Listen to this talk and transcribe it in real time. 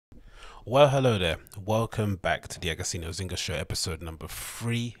Well, hello there. Welcome back to the Agostinho Zinga Show, episode number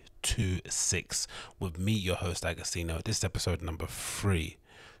 326, with me, your host, Agostinho. This is episode number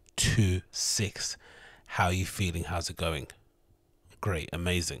 326. How are you feeling? How's it going? Great,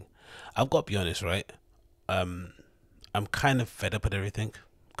 amazing. I've got to be honest, right? Um, I'm kind of fed up with everything.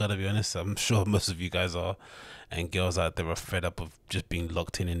 Gotta be honest. I'm sure most of you guys are, and girls out there are fed up of just being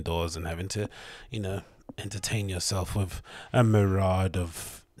locked in indoors and having to, you know, entertain yourself with a myriad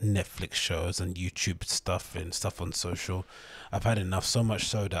of Netflix shows and YouTube stuff and stuff on social. I've had enough, so much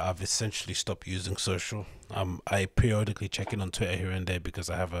so that I've essentially stopped using social. I periodically check in on Twitter here and there because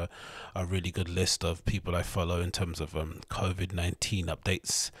I have a really good list of people I follow in terms of COVID-19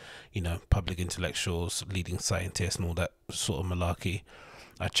 updates, public intellectuals, leading scientists, and all that sort of malarkey.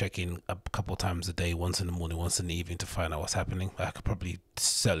 I check in a couple times a day, once in the morning, once in the evening, to find out what's happening. I could probably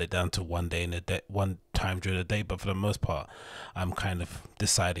settle it down to one day in a day, one time during the day, but for the most part, I'm kind of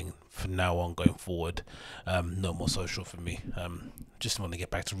deciding from now on going forward, no more social for me. Just want to get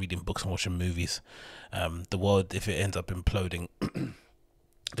back to reading books and watching movies. The world, if it ends up imploding,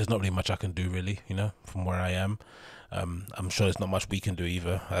 there's not really much I can do, really, from where I am. I'm sure there's not much we can do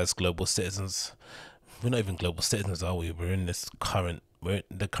either as global citizens. We're not even global citizens, are we? We're in the current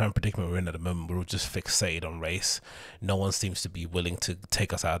predicament we're in at the moment. We're all just fixated on race. No one seems to be willing to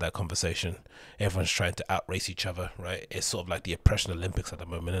take us out of that conversation. Everyone's trying to outrace each other, right? It's sort of like the oppression Olympics at the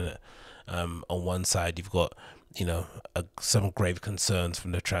moment, isn't it? On one side, you've got some grave concerns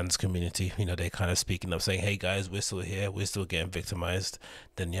from the trans community. They kind of speaking up, saying, "Hey guys, we're still here. We're still getting victimized."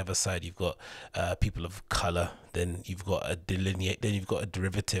 Then the other side, you've got people of color. Then you've got a delineate. Then you've got a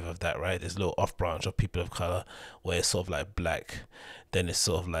derivative of that, right? There's a little off branch of people of color where it's sort of like black. Then it's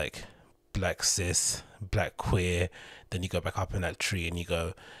sort of like black cis, black queer. Then you go back up in that tree and you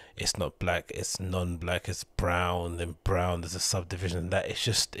go, it's not black, it's non-black, it's brown. Then brown, there's a subdivision. That it's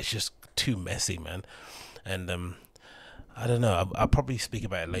just too messy, man. And I don't know. I'll probably speak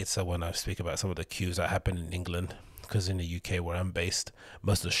about it later when I speak about some of the queues that happen in England, because in the UK where I'm based,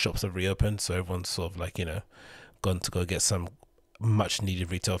 most of the shops have reopened, so everyone's sort of like gone to go get some much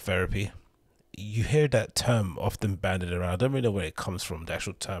needed retail therapy. You hear that term often banded around. I don't really know where it comes from, the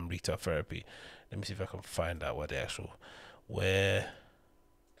actual term retail therapy. Let me see if I can find out where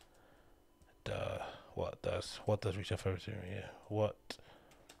the what does retail therapy mean? Yeah. What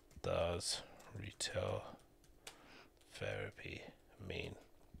does retail therapy mean?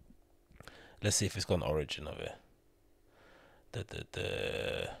 Let's see if it's got an origin of it.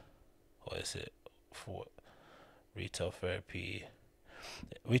 The what is it for? Retail therapy.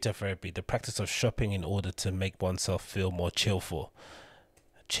 Retail therapy, the practice of shopping in order to make oneself feel more cheerful,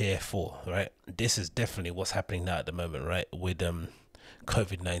 right? This is definitely what's happening now at the moment, right? With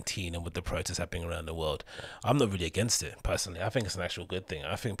COVID-19 and with the protests happening around the world. I'm not really against it personally. I think it's an actual good thing.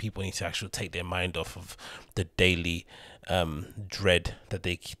 I think people need to actually take their mind off of the daily dread that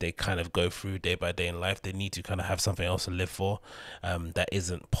they kind of go through day by day in life. They need to kind of have something else to live for, that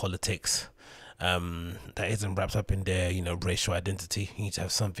isn't politics, that isn't wrapped up in their racial identity. You need to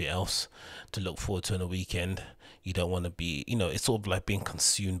have something else to look forward to on the weekend. You don't want to be, it's sort of like being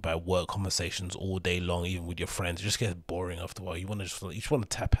consumed by work conversations all day long, even with your friends. It just gets boring after a while. You just want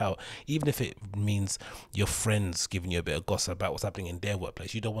to tap out, even if it means your friends giving you a bit of gossip about what's happening in their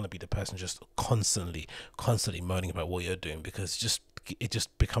workplace. You don't want to be the person just constantly moaning about what you're doing, because it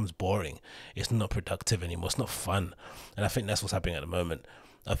just becomes boring. It's not productive anymore. It's not fun, and I think that's what's happening at the moment.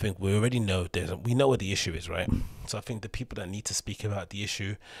 I think we already know we know what the issue is, right? So I think the people that need to speak about the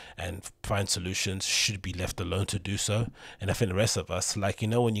issue and find solutions should be left alone to do so. And I think the rest of us, like,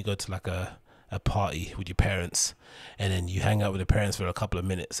 when you go to like a party with your parents, and then you hang out with the parents for a couple of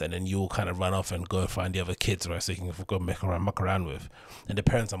minutes, and then you all kind of run off and go and find the other kids, right? So you can go muck around with. And the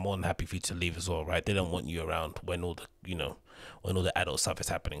parents are more than happy for you to leave as well, right? They don't want you around when all the adult stuff is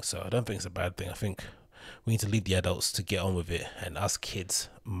happening. So I don't think it's a bad thing. I think we need to leave the adults to get on with it, and us kids,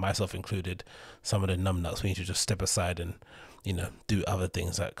 myself included, some of the numbnuts, we need to just step aside and do other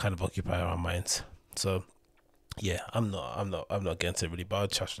things that kind of occupy our minds. So yeah, I'm not against it really, but I'll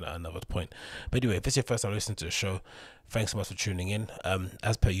touch on that at another point. But anyway, if it's your first time listening to the show, thanks so much for tuning in.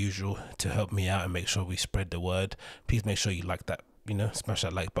 As per usual, to help me out and make sure we spread the word, please make sure you like that, smash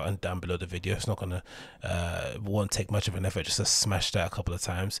that like button down below the video. It's not gonna won't take much of an effort just to smash that a couple of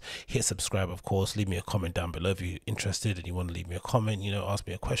times. Hit subscribe, of course. Leave me a comment down below if you're interested and you want to leave me a comment, ask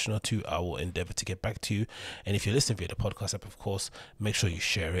me a question or two. I will endeavor to get back to you. And if you're listening via the podcast app, of course, make sure you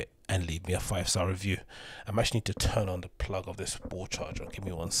share it and leave me a 5-star review. I'm actually need to turn on the plug of this wall charger. Give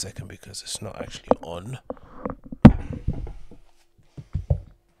me 1 second because it's not actually on.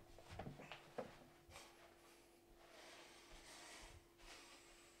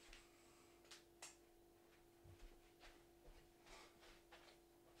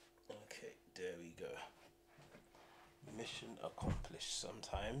 mission accomplished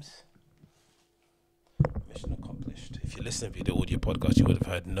sometimes. Mission accomplished. If you're listening to the audio podcast, you would have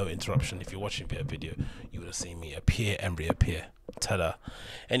heard no interruption. If you're watching via video, you would have seen me appear and reappear. Ta-da.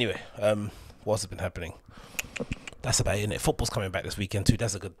 Anyway, what's been happening? That's about it, innit? Football's coming back this weekend too.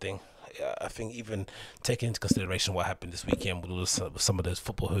 That's a good thing. Yeah, I think even taking into consideration what happened this weekend with some of those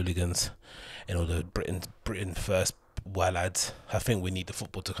football hooligans and all the Britain first wild lads, I think we need the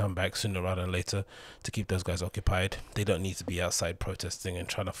football to come back sooner rather than later to keep those guys occupied. They don't need to be outside protesting and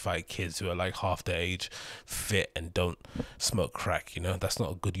trying to fight kids who are like half their age, fit and don't smoke crack. You know, that's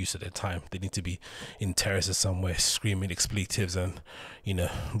not a good use of their time. They need to be in terraces somewhere screaming expletives and, you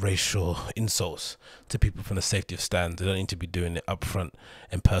know, racial insults to people from the safety of stands. They don't need to be doing it up front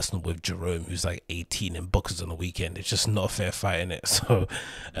and personal with Jerome, who's like 18 and boxes on the weekend. It's just not a fair fight, innit? So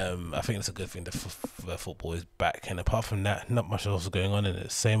I think it's a good thing that football is back. And apart from that, not much else is going on in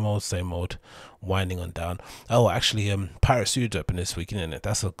it. Same old, winding on down. Oh, actually, Pirate Studios open this week, isn't it?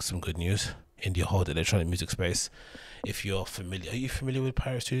 That's some good news in the whole electronic music space. If you're familiar, are you familiar with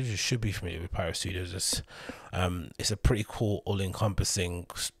Pirate Studios? You should be familiar with Pirate Studios. It's a pretty cool, all-encompassing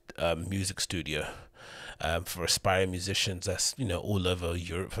music studio for aspiring musicians. That's, you know, all over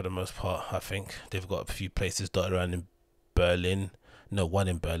Europe for the most part. I think they've got a few places dotted around in Berlin. No, one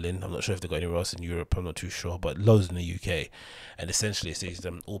in Berlin. I'm not sure if they've got anywhere else in Europe. I'm not too sure, but loads in the UK. And essentially, it's these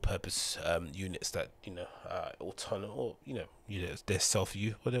all-purpose units that, you know, autonomous, or they're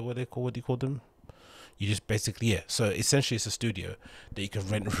self-use. What do you call them? You just basically, yeah. So essentially, it's a studio that you can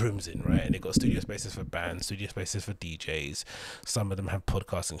rent rooms in, right? And they've got studio spaces for bands, studio spaces for DJs. Some of them have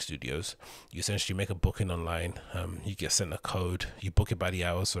podcasting studios. You essentially make a booking online. You get sent a code. You book it by the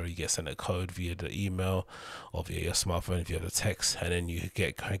hours, or you get sent a code via the email or via your smartphone, via the text, and then you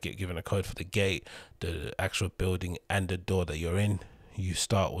get given a code for the gate, the actual building, and the door that you're in. You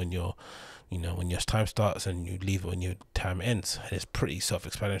start when your time starts, and you leave when your time ends. And it's pretty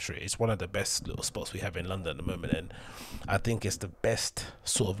self-explanatory. It's one of the best little spots we have in London at the moment, and I think it's the best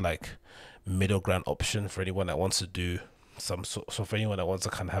sort of like middle ground option for anyone that wants to do some sort. So for anyone that wants to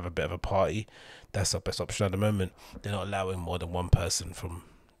kind of have a bit of a party, that's the best option at the moment. They're not allowing more than one person from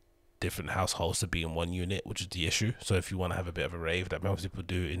different households to be in one unit, which is the issue. So if you want to have a bit of a rave that most people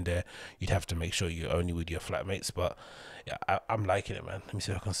do in there, you'd have to make sure you're only with your flatmates. But yeah, I'm liking it, man. Let me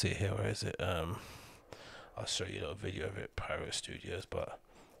see if I can see it here. Where is it? I'll show you a little video of it. Pirate Studios. But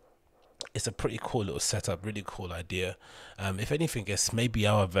it's a pretty cool little setup, really cool idea. If anything, it's maybe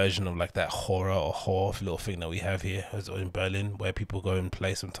our version of like that horror little thing that we have here in Berlin, where people go and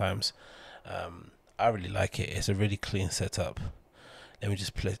play sometimes. I really like it. It's a really clean setup. Let me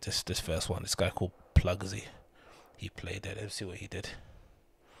just play this first one. This guy called Plugsy. He played it. Let's see what he did.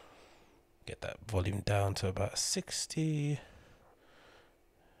 Get that volume down to about 60.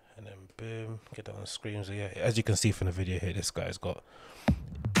 And then boom. Get that on the screen. So yeah, as you can see from the video here, this guy's got...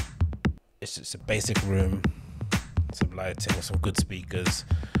 It's just a basic room. Some lighting, some good speakers.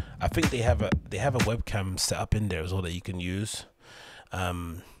 I think they have a webcam set up in there as well that you can use.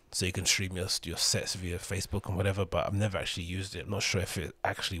 So you can stream your sets via Facebook and whatever, but I've never actually used it. I'm not sure if it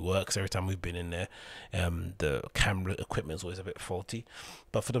actually works. Every time we've been in there, the camera equipment is always a bit faulty,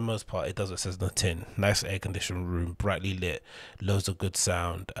 but for the most part, it does what it says on the tin. Nice air-conditioned room, brightly lit, loads of good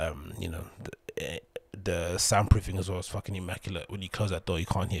sound. The soundproofing as well is fucking immaculate. When you close that door, you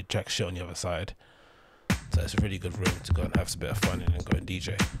can't hear jack shit on the other side. So it's a really good room to go and have some bit of fun in and go and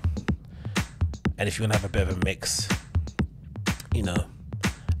DJ. And if you want to have a bit of a mix, you know,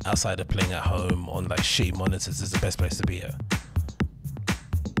 outside of playing at home on like shitty monitors, is the best place to be at.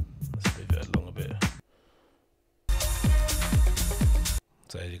 Let's move it along a bit.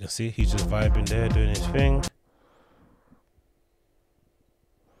 So as you can see, he's just vibing there, doing his thing.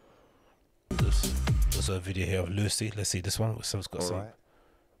 There's a video here of Lucy. Let's see this one. Someone's got some. Right.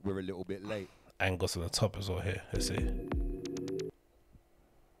 We're a little bit late. Angles on the top as well here. Let's see.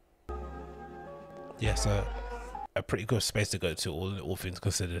 Yeah, so a pretty good space to go to, all things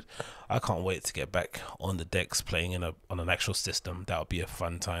considered. I can't wait to get back on the decks playing on an actual system. That would be a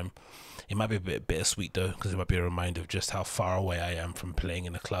fun time. It might be a bit bittersweet though, because it might be a reminder of just how far away I am from playing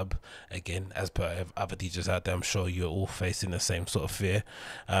in a club again. As per other DJs out there, I'm sure you're all facing the same sort of fear.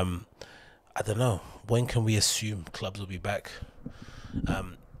 I don't know, when can we assume clubs will be back?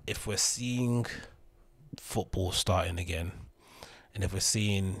 If we're seeing football starting again, and if we're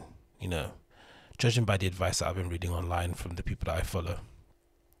seeing, you know, judging by the advice that I've been reading online from the people that I follow,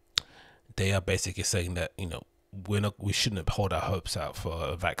 they are basically saying that, you know, we shouldn't hold our hopes out for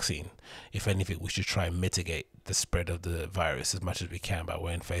a vaccine. If anything, we should try and mitigate the spread of the virus as much as we can by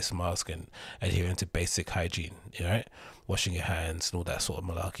wearing face masks and adhering to basic hygiene, right? Washing your hands and all that sort of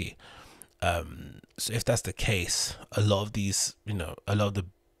malarkey. So if that's the case, a lot of these, a lot of the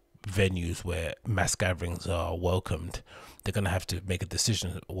venues where mass gatherings are welcomed, they're going to have to make a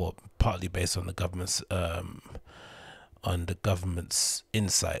decision, or partly based on the government's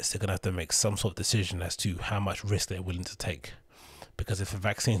insights. They're going to have to make some sort of decision as to how much risk they're willing to take. Because if a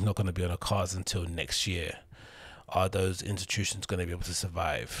vaccine is not going to be on the cards until next year, are those institutions going to be able to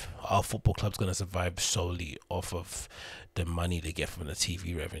survive? Are football clubs going to survive solely off of the money they get from the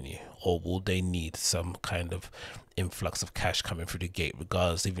TV revenue? Or will they need some kind of influx of cash coming through the gate,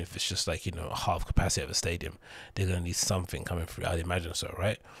 regardless, even if it's just like, half capacity of a stadium? They're going to need something coming through. I'd imagine so,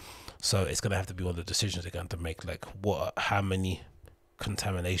 right? So it's going to have to be one of the decisions they're going to make, like how many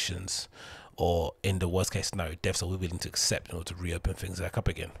contaminations, or in the worst case scenario, deaths are we willing to accept in order to reopen things back up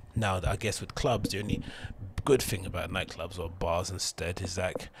again. Now, I guess with clubs, the only good thing about nightclubs or bars instead is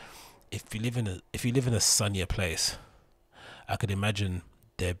that if you live in a sunnier place, I could imagine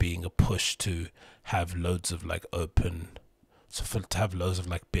there being a push to have loads of like to have loads of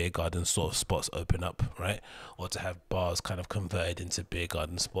like beer garden sort of spots open up, right? Or to have bars kind of converted into beer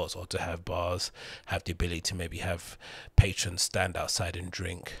garden spots, or to have bars have the ability to maybe have patrons stand outside and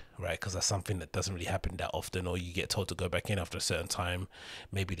drink, right? Because that's something that doesn't really happen that often, or you get told to go back in after a certain time.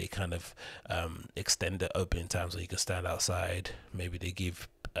 Maybe they kind of extend the opening times so you can stand outside. Maybe they give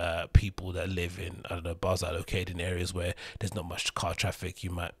people that live in, I don't know, bars that are located in areas where there's not much car traffic, you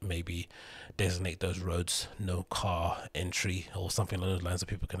might maybe designate those roads no car entry or something along those lines, so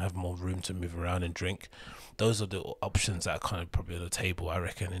people can have more room to move around and drink. Those are the options that are kind of probably on the table, I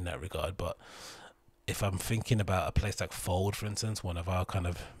reckon, in that regard. But if I'm thinking about a place like Fold, for instance, one of our kind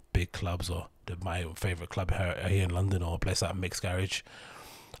of big clubs, or my favorite club here in London, or a place like Mixed Garage,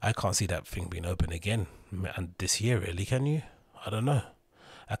 I can't see that thing being open again and this year, really. Can you? I don't know.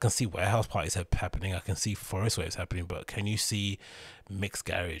 I can see warehouse parties happening. I can see forest waves happening, but can you see Mixed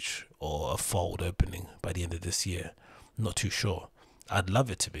Garage or a Fold opening by the end of this year? Not too sure. I'd love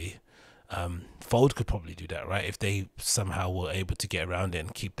it to be. Fold could probably do that, right? If they somehow were able to get around it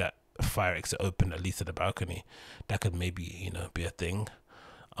and keep that fire exit open, at least at the balcony, that could maybe, be a thing.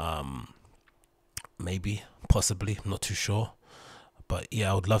 Maybe, possibly, I'm not too sure. But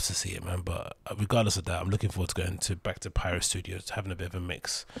yeah, I would love to see it, man. But regardless of that, I'm looking forward to going back to Pirate Studios, having a bit of a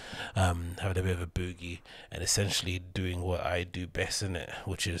mix, having a bit of a boogie, and essentially doing what I do best in it,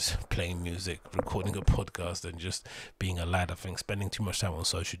 which is playing music, recording a podcast, and just being a lad. I think spending too much time on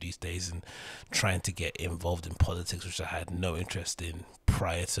social these days and trying to get involved in politics, which I had no interest in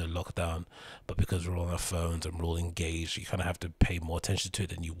prior to lockdown, but because we're on our phones and we're all engaged, you kind of have to pay more attention to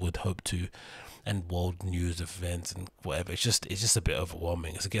it than you would hope to. And world news events and whatever, it's just a bit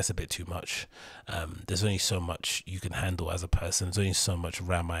overwhelming. It gets a bit too much. There's only so much you can handle as a person. There's only so much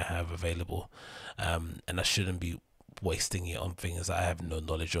RAM I have available, and I shouldn't be wasting it on things that I have no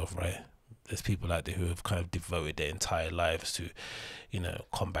knowledge of, right? There's people out there who have kind of devoted their entire lives to,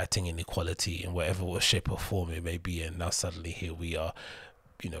 combating inequality in whatever shape or form it may be, and now suddenly here we are,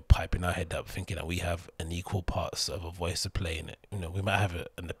 piping our head up, thinking that we have an equal parts of a voice to play in it. We might have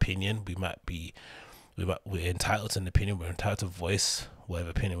an opinion. We're entitled to an opinion. We're entitled to voice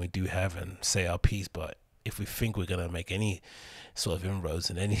whatever opinion we do have and say our piece. But if we think we're gonna make any sort of inroads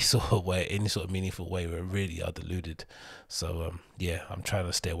in any sort of way, any sort of meaningful way, we really are deluded. So yeah, I'm trying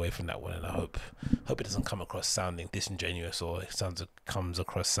to stay away from that one, and I hope it doesn't come across sounding disingenuous, or comes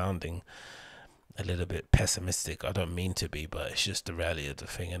across sounding a little bit pessimistic. I don't mean to be, but it's just the reality of the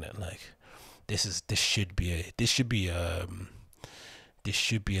thing, isn't it? Like this should be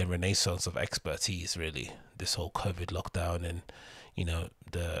a renaissance of expertise, really. This whole COVID lockdown and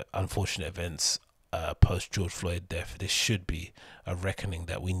the unfortunate events post George Floyd death. This should be a reckoning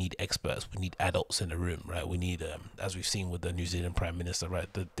that we need experts. We need adults in the room, right? We need, as we've seen with the New Zealand Prime Minister,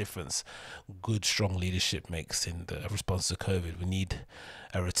 right, the difference good, strong leadership makes in the response to COVID. We need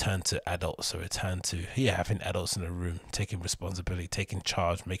a return to adults, a return to having adults in the room, taking responsibility, taking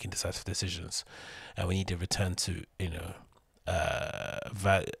charge, making decisive decisions, and we need a return to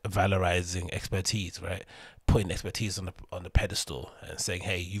valorizing expertise, right? Putting expertise on the pedestal and saying,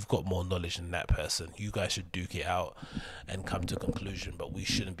 hey, you've got more knowledge than that person, you guys should duke it out and come to a conclusion, but we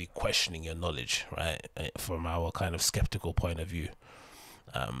shouldn't be questioning your knowledge, right? From our kind of skeptical point of view.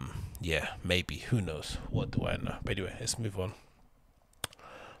 Maybe, who knows, what do I know? But anyway, let's move on.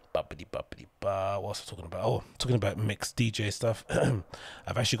 What was I talking about? Talking about mixed DJ stuff.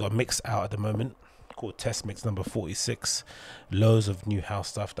 I've actually got a mix out at the moment called Test Mix number 46. Loads of new house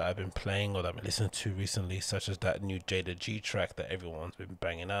stuff that I've been playing or that I've been listening to recently, such as that new Jada G track that everyone's been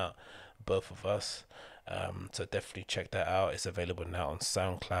banging out, both of us. So definitely check that out. It's available now on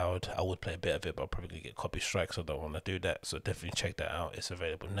SoundCloud. I would play a bit of it, but I'll probably get copy strikes, so I don't want to do that. So definitely check that out. It's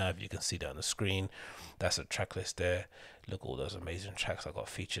available now. If you can see that on the screen, that's a track list there. Look at all those amazing tracks I got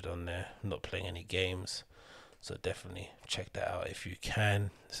featured on there. I'm not playing any games, so definitely check that out if you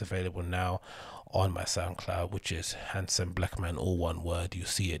can. It's available now on my SoundCloud, which is Handsome Black Man, all one word. You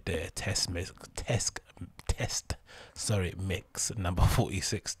see it there. Test mix number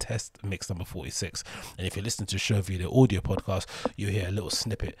 46. Test mix number 46. And if you listen to Show View, the audio podcast, you hear a little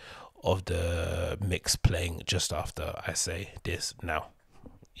snippet of the mix playing just after I say this now.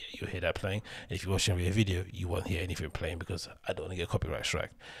 Yeah, you'll hear that playing. And if you're watching a video, you won't hear anything playing because I don't want to get copyright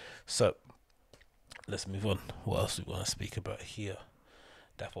strike. So let's move on. What else do we want to speak about here?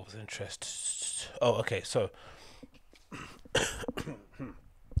 That was interest. Oh, okay. So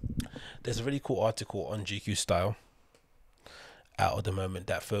there's a really cool article on GQ Style out at the moment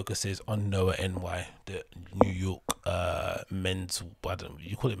that focuses on Noah NY, the New York men's, I don't know,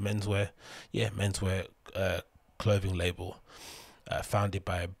 you call it menswear? Yeah, menswear clothing label. Founded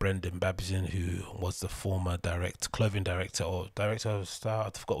by Brendon Babenzien, who was the former clothing director or director of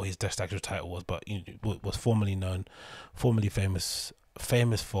style. I forgot what his actual title was, but he was formerly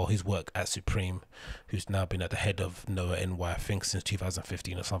famous for his work at Supreme, who's now been at the head of Noah NY, I think since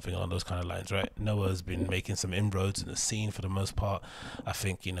 2015 or something along those kind of lines, right? Noah has been making some inroads in the scene for the most part. I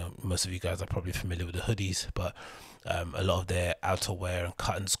think, most of you guys are probably familiar with the hoodies, but a lot of their outerwear and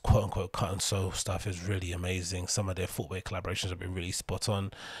quote unquote cut and sew stuff is really amazing. Some of their footwear collaborations have been really spot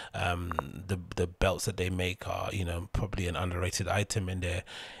on. The belts that they make are, probably an underrated item in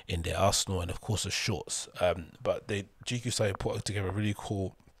their arsenal, and of course the shorts. But they GQ started put together a really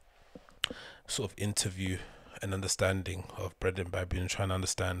cool sort of interview and understanding of Brendon Babenzien, trying to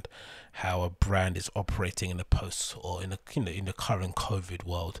understand how a brand is operating in the post or in the current COVID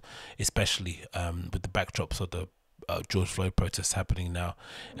world, especially with the backdrops of the George Floyd protests happening now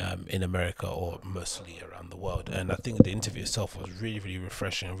in America or mostly around the world. And I think the interview itself was really, really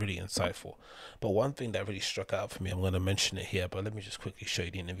refreshing and really insightful. But one thing that really struck out for me, I'm going to mention it here, but let me just quickly show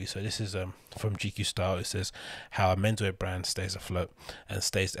you the interview. So this is from GQ Style. It says how a menswear brand stays afloat and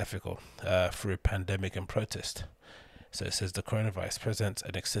stays ethical through pandemic and protest. So it says the coronavirus presents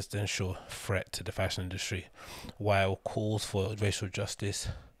an existential threat to the fashion industry, while calls for racial justice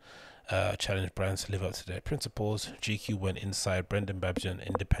challenge brands to live up to their principles. GQ went inside Brendon Babenzien,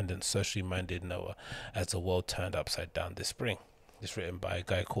 independent, socially minded Noah, as the world turned upside down this spring. It's written by a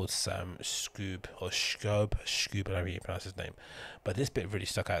guy called Sam Scoob, or Scoob, I don't really pronounce his name. But this bit really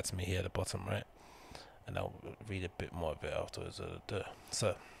stuck out to me here at the bottom, right? And I'll read a bit more of it afterwards. So,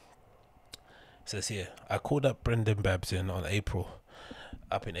 it says here, I called up Brendon Babenzien in April,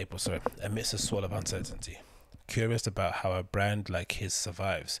 amidst a swell of uncertainty. Curious about how a brand like his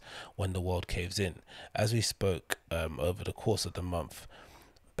survives when the world caves in. As we spoke over the course of the month,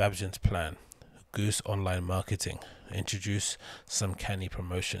 Babzien's plan, goose online marketing, introduce some canny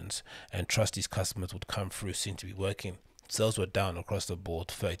promotions, and trust his customers would come through seemed to be working. Sales were down across the board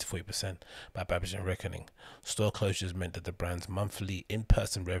 30 to 40% by Babenzien reckoning. Store closures meant that the brand's monthly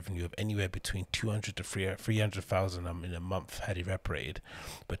in-person revenue of anywhere between 200 to 300,000 in a month had evaporated,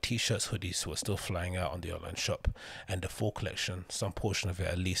 but t-shirts, hoodies were still flying out on the online shop, and the fall collection, some portion of it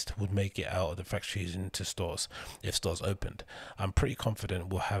at least, would make it out of the factories into stores if stores opened. I'm pretty confident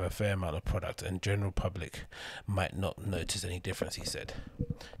we'll have a fair amount of product and general public might not notice any difference, he said.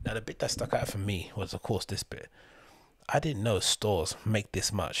 Now the bit that stuck out for me was of course this bit. I didn't know stores make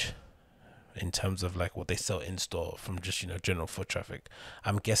this much in terms of like what they sell in store from just general foot traffic.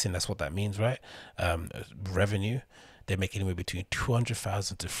 I'm guessing that's what that means, right? Revenue, they're making anywhere between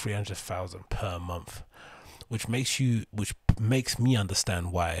 200,000 to 300,000 per month, which makes me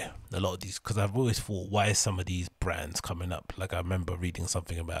understand why a lot of these, because I've always thought, why is some of these brands coming up? Like I remember reading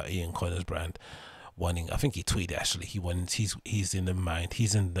something about Ian Connor's brand wanting, I think he tweeted actually, he's in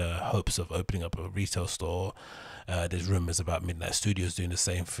the hopes of opening up a retail store. There's rumors about Midnight Studios doing the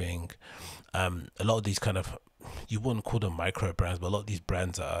same thing. A lot of these kind of, you wouldn't call them micro brands, but a lot of these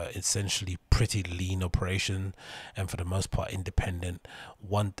brands are essentially pretty lean operation, and for the most part independent,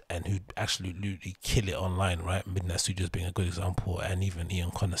 and who actually literally kill it online, right? Midnight Studios being a good example, and even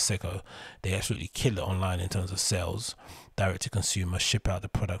Ian Connor Seco, they absolutely kill it online in terms of sales, direct to consumer, ship out the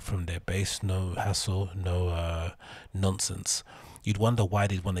product from their base, no hassle, no nonsense. You'd wonder why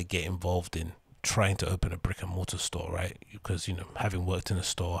they'd want to get involved in trying to open a brick and mortar store, right? Because having worked in a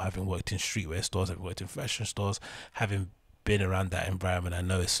store, having worked in streetwear stores, having worked in fashion stores, having been around that environment, I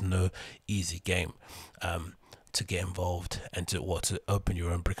know it's no easy game to get involved, and to open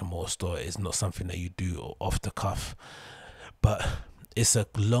your own brick and mortar store is not something that you do off the cuff. But it's a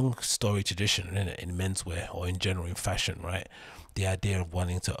long story tradition, isn't it, in menswear or in general in fashion, right? The idea of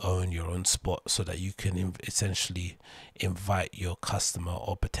wanting to own your own spot so that you can essentially invite your customer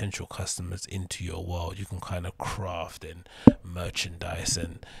or potential customers into your world. You can kind of craft and merchandise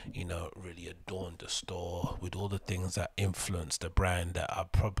and, you know, really adorn the store with all the things that influence the brand that are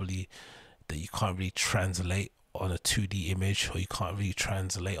probably that you can't really translate on a 2D image, or you can't really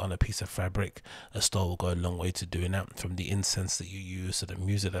translate on a piece of fabric. A store will go a long way to doing that, from the incense that you use to the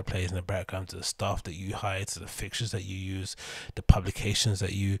music that plays in the background to the staff that you hire to the fixtures that you use, the publications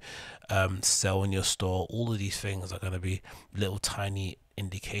that you sell in your store. All of these things are going to be little tiny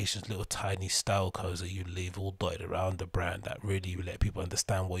indications, little tiny style codes that you leave all dotted around the brand that really let people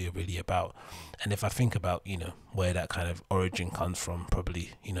understand what you're really about. And if I think about, you know, where that kind of origin comes from,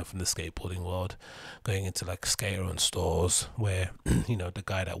 probably, you know, from the skateboarding world, going into like skater owned stores where you know, the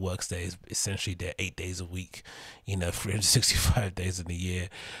guy that works there is essentially there 8 days a week, you know, 365 days in a year.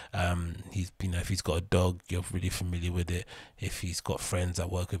 He's, you know, if he's got a dog, you're really familiar with it. If he's got friends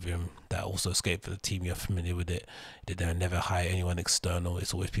that work with him that also skate for the team, you're familiar with it. They don't never hire anyone external.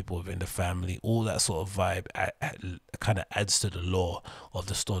 It's always people within the family. All that sort of vibe kind of adds to the lore of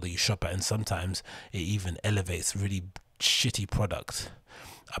the store that you shop at, and sometimes it even elevates really shitty product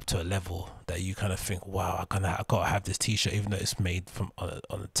up to a level that you kind of think, wow, I gotta have this t-shirt, even though it's made from on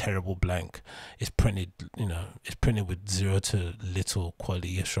a terrible blank. It's printed, you know, it's printed with zero to little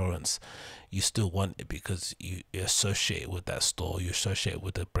quality assurance. You still want it because you're associated with that store, you're associated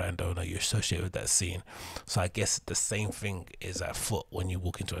with the brand owner, you're associated with that scene. So I guess the same thing is at foot when you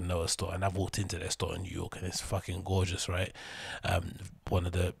walk into a Noah store. And I've walked into their store in New York and it's fucking gorgeous, right? One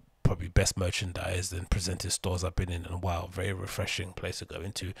of the probably best merchandised and presented stores I've been in a while. Very refreshing place to go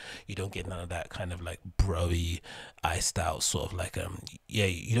into. You don't get none of that kind of like broy, iced out sort of like yeah,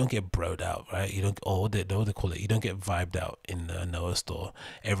 you don't get broed out, right? You don't, or what they call it, you don't get vibed out in the Noah store.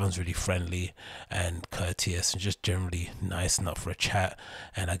 Everyone's really friendly and courteous and just generally nice enough for a chat.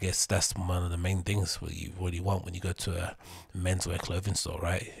 And I guess that's one of the main things what you really want when you go to a menswear clothing store,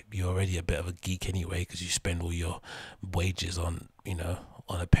 right? You're already a bit of a geek anyway because you spend all your wages on, you know,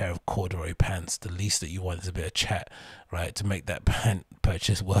 on a pair of corduroy pants. The least that you want is a bit of chat, right, to make that pant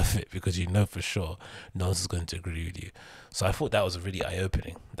purchase worth it, because you know for sure no one's going to agree with you. So I thought that was really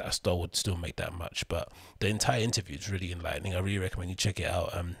eye-opening that a store would still make that much. But the entire interview is really enlightening. I really recommend you check it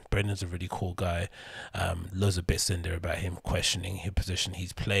out. Brendon's a really cool guy. Loads of bits in there about him questioning his position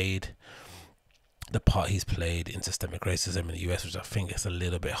he's played, the part he's played in systemic racism in the US, which I think is a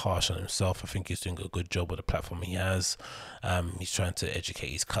little bit harsh on himself. I think he's doing a good job with the platform he has. He's trying to educate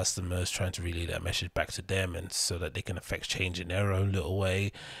his customers, trying to relay that message back to them, and so that they can affect change in their own little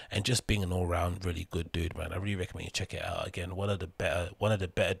way, and just being an all-round really good dude, man. I really recommend you check it out. Again, one of the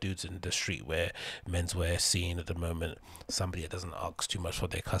better dudes in the streetwear menswear scene at the moment. Somebody that doesn't ask too much for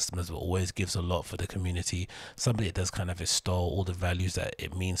their customers, but always gives a lot for the community. Somebody that does kind of extol all the values that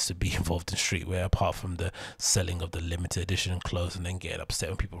it means to be involved in streetwear, apart from the selling of the limited edition clothes and then getting upset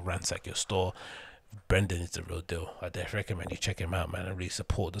when people ransack your store. Brendon is the real deal. I definitely recommend you check him out, man, and really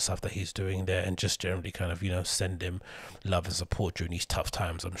support the stuff that he's doing there, and just generally kind of, you know, send him love and support during these tough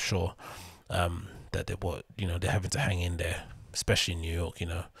times. I'm sure that they're having to hang in there, especially in New York. You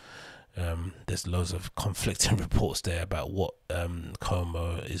know, there's loads of conflicting reports there about what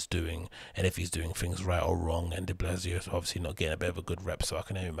Como is doing and if he's doing things right or wrong, and de Blasio is obviously not getting a bit of a good rep, so I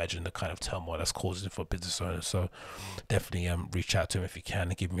can imagine the kind of turmoil that's causing for business owners. So definitely reach out to him if you can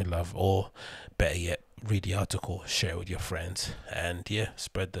and give me love, or better yet, read the article, share it with your friends, and yeah,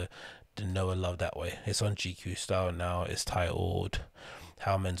 spread the Noah love that way. It's on GQ Style now. It's titled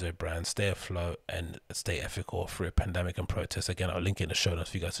How Menswear Brands Stay Afloat and Stay Ethical Through a Pandemic and Protest. Again, I'll link it in the show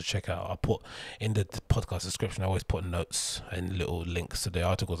notes for you guys to check out. I'll put in the podcast description, I always put notes and little links to the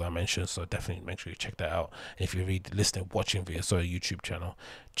articles I mentioned, so definitely make sure you check that out. And if you're listening, watching via YouTube channel,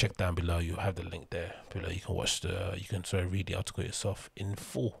 check down below. You'll have the link there below. You can watch read the article yourself in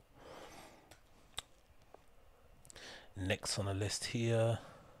full. Next on the list here,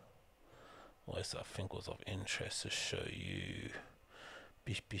 what is that I think was of interest to show you?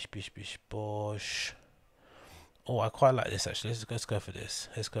 Bish bosh. Oh, I quite like this actually. Let's go for this.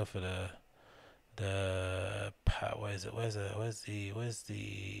 Let's go for the where is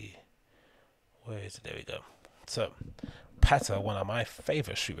it? There we go. So Patta, one of my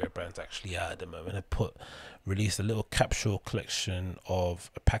favorite streetwear brands actually at the moment, have released a little capsule collection of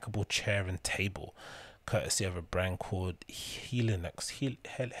a packable chair and table, courtesy of a brand called Helinox.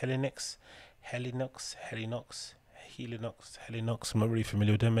 I'm not really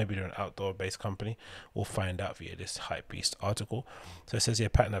familiar with them. Maybe they're an outdoor based company. We'll find out via this hype beast article. So it says here,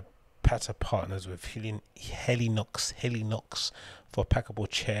 Patta Patta partners with Helinox for packable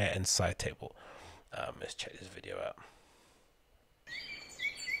chair and side table. Let's check this video out.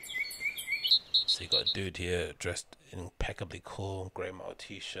 So you got a dude here dressed impeccably cool, grey metal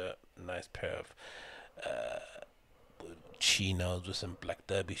t-shirt, nice pair of chinos with some black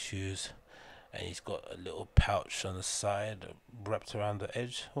derby shoes, and he's got a little pouch on the side wrapped around the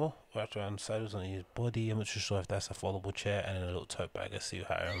edge, wrapped around the sides on his body. I'm not too sure if that's a foldable chair, and then a little tote bag. Let's see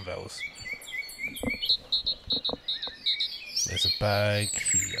how it unveils. There's a bag,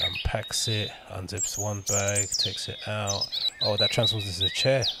 he unpacks it, unzips one bag, takes it out. Oh, that transforms into a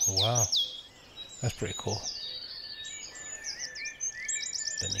chair. Wow, that's pretty cool.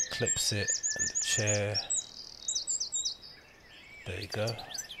 Then he clips it and the chair. There you go.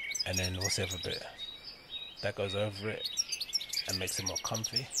 And then what's the other bit? That goes over it and makes it more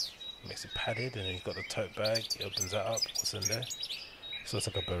comfy. Makes it padded, and then you've got the tote bag. He opens that up. What's in there? So it's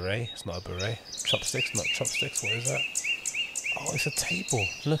like a beret. It's not a beret. Chopsticks, not chopsticks. What is that? Oh, it's a table.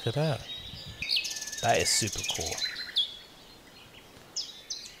 Look at that. That is super cool.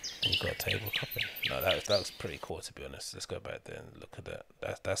 And you've got a table cupping. No, that was pretty cool, to be honest. Let's go back there and look at that.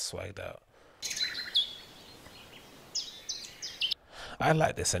 That's swagged out. I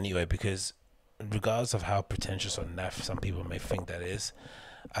like this anyway, because regardless of how pretentious or naff some people may think that is,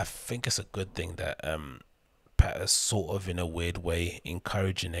 I think it's a good thing that Pat is sort of in a weird way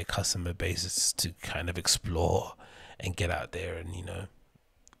encouraging their customer bases to kind of explore and get out there and, you know,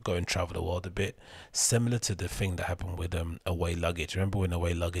 go and travel the world a bit, similar to the thing that happened with away luggage. Remember when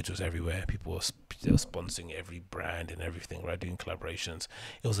away luggage was everywhere? People were sponsoring every brand and everything, right, doing collaborations.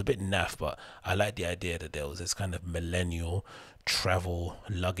 It was a bit naff, but I like the idea that there was this kind of millennial travel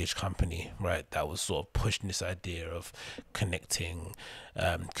luggage company, right, that was sort of pushing this idea of connecting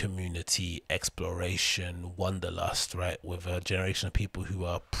community, exploration, wanderlust, right, with a generation of people who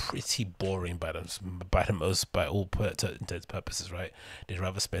are pretty boring by all intents and purposes, right? They'd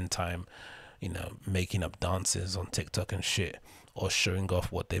rather spend time, you know, making up dances on TikTok and shit, or showing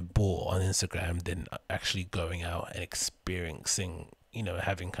off what they bought on Instagram, than actually going out and experiencing, you know,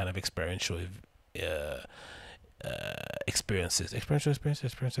 having kind of experiential events.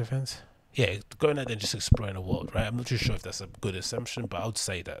 Yeah, going out there and just exploring the world, right? I'm not too sure if that's a good assumption, but I would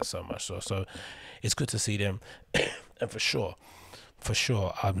say that so much so it's good to see them. And for sure,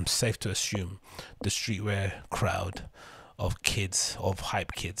 I'm safe to assume the streetwear crowd of kids, of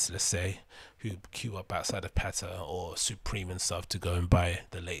hype kids, let's say, who queue up outside of Patta or Supreme and stuff to go and buy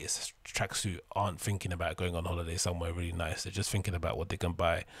the latest tracksuit, aren't thinking about going on holiday somewhere really nice. They're just thinking about what they can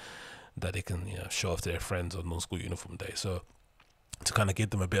buy that they can, you know, show off to their friends on non-school uniform day. So to kind of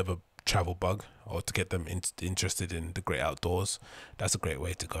give them a bit of a travel bug, or to get them interested in the great outdoors, that's a great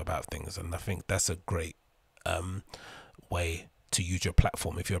way to go about things. And I think that's a great way to use your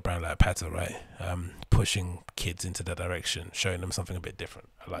platform if you're a brand like Patta, right? Pushing kids into that direction, showing them something a bit different.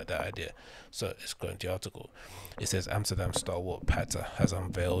 I like that idea. So let's go into the article. It says Amsterdam stalwart Patta has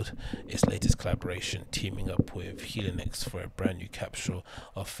unveiled its latest collaboration, teaming up with Helinox for a brand new capsule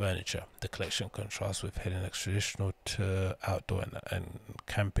of furniture. The collection contrasts with Helinox's traditional to outdoor and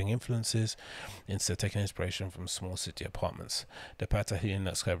camping influences, instead taking inspiration from small city apartments. The Patta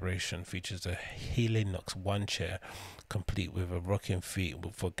Helinox collaboration features a Helinox one chair, complete with a rocking feet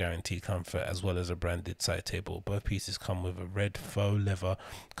for guaranteed comfort, as well as a branded side table. Both pieces come with a red faux leather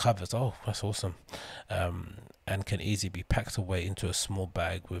covers. Oh, that's awesome. And can easily be packed away into a small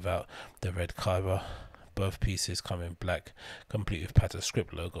bag without the red cover. Both pieces come in black, complete with Patta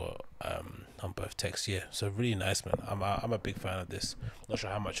script logo on both texts. Yeah, so really nice, man. I'm a big fan of this. Not sure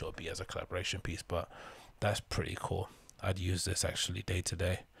how much it'll be as a collaboration piece, but that's pretty cool. I'd use this actually day to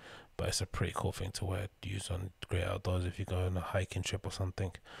day. But it's a pretty cool thing to wear, use on great outdoors if you go on a hiking trip or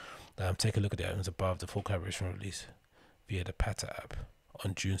something. Take a look at the items above. The full collaboration release via the Patta app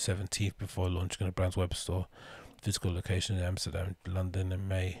on June 17th before launching on the brand's web store. Physical location in Amsterdam, London, and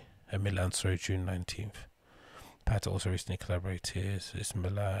Milan, June 19th. Patta also recently collaborated. It's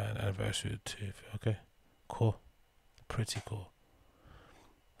Milan anniversary too. Okay, cool, pretty cool.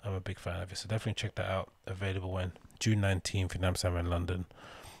 I'm a big fan of it, so definitely check that out. Available when June 19th in Amsterdam and London.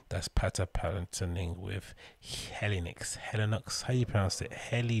 That's Patta partnering with Helinox. Helinox, how you pronounce it?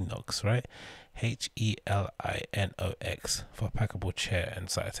 Helinox, right? Helinox for packable chair and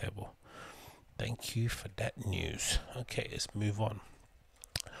side table. Thank you for that news. Okay, let's move on.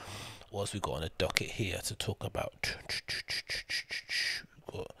 What else we got on the docket here to talk about? We've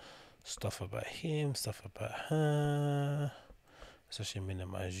got stuff about him, stuff about her. Let's actually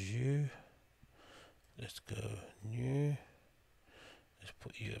minimize you. Let's go new. Let's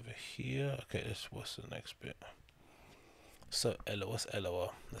put you over here. Okay, what's the next bit? So what's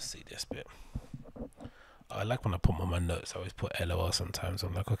LOL? Let's see this bit. I like when I put on my notes, I always put LOL sometimes.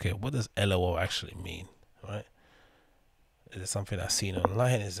 I'm like, okay, what does LOL actually mean, right? Is it something I've seen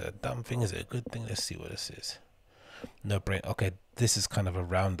online? Is it a dumb thing? Is it a good thing? Let's see what this is. No brain. Okay, this is kind of a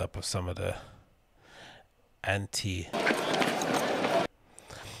roundup of some of the anti.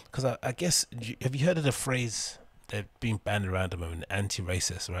 Because I guess, have you heard of the phrase they've been banned around the moment,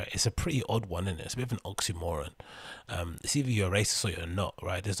 anti-racist, right? It's a pretty odd one, isn't it? It's a bit of an oxymoron. It's either you're racist or you're not,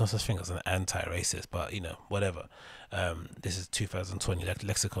 right? There's no such thing as an anti-racist, but, you know, whatever. This is 2020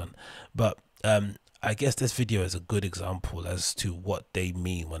 lexicon. But I guess this video is a good example as to what they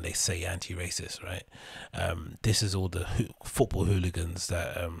mean when they say anti-racist, right? This is all the football hooligans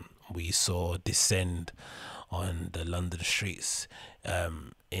that we saw descend on the London streets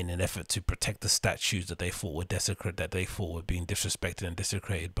in an effort to protect the statues that they thought were desecrated, that they thought were being disrespected and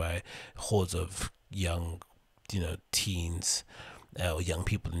desecrated by hordes of young, you know, teens or young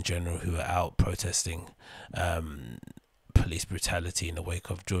people in general who are out protesting police brutality in the wake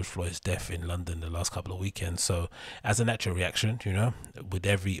of George Floyd's death in London the last couple of weekends. So as a natural reaction, you know, with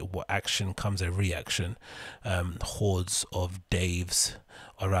every action comes a reaction. Hordes of Daves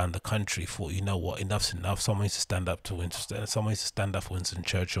around the country thought, you know what, enough's enough. Someone needs to stand up to Winston. Someone needs to stand up for Winston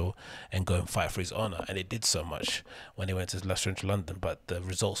Churchill and go and fight for his honor. And it did so much when they went to central London, but the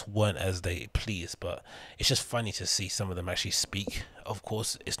results weren't as they pleased. But it's just funny to see some of them actually speak. Of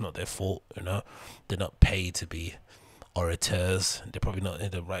course, it's not their fault, you know. They're not paid to be orators. They're probably not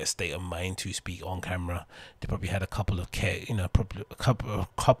in the right state of mind to speak on camera. They probably had a couple of K, you know, probably a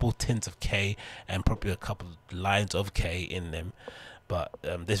couple tints of K and probably a couple lines of K in them. But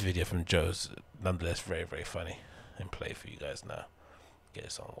this video from Joe's nonetheless very, very funny, and play for you guys now. Get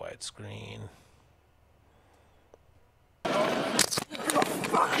this on widescreen.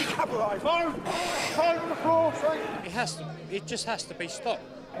 It just has to be stopped.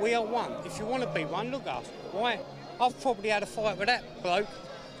 We are one. If you want to be one, look at us. Why? I've probably had a fight with that bloke.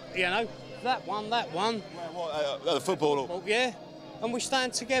 You know, that one. What, the footballer? Well, yeah. And we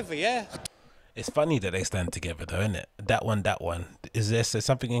stand together, yeah. It's funny that they stand together, though, isn't it? That one. Is there's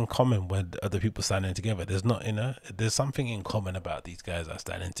something in common with other people standing together? There's not, you know. There's something in common about these guys that are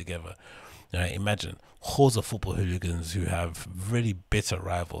standing together. Right? Imagine hordes of football hooligans who have really bitter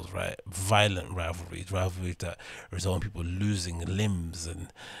rivals, right? Violent rivalries that result in people losing limbs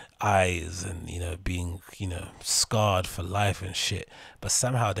and eyes and, you know, being, you know, scarred for life and shit. But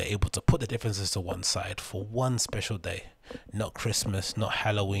somehow they're able to put the differences to one side for one special day. Not Christmas, not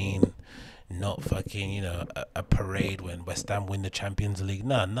Halloween, not fucking, you know, a parade when West Ham win the Champions League.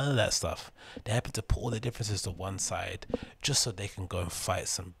 No, none of that stuff. They happen to put all the differences to one side just so they can go and fight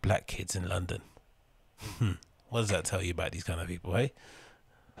some black kids in London. What does that tell you about these kind of people, hey?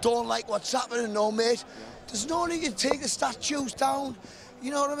 Don't like what's happening, no, mate. There's no need to take the statues down.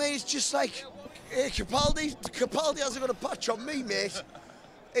 You know what I mean? It's just like, hey, Capaldi hasn't got a patch on me, mate.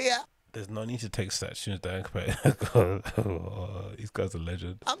 Yeah. There's no need to take statues down. These guys are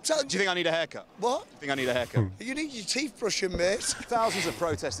legend. I'm telling you. Do you think I need a haircut? What? You think I need a haircut? You need your teeth brushing, mate. Thousands of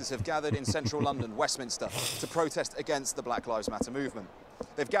protesters have gathered in central London, Westminster, to protest against the Black Lives Matter movement.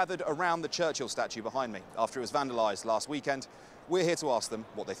 They've gathered around the Churchill statue behind me after it was vandalised last weekend. We're here to ask them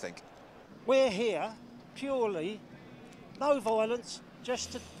what they think. We're here purely, no violence,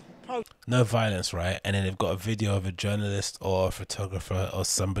 just to protest. No violence, right? And then they've got a video of a journalist or a photographer or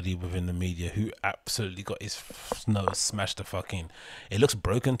somebody within the media who absolutely got his nose smashed the fucking. It looks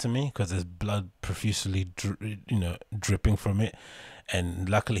broken to me because there's blood profusely, dripping from it. And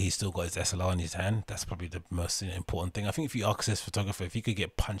luckily, he's still got his SLR in his hand. That's probably the most important thing. I think if you ask this photographer, if he could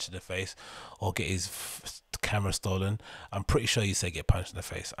get punched in the face or get his camera stolen, I'm pretty sure you say get punched in the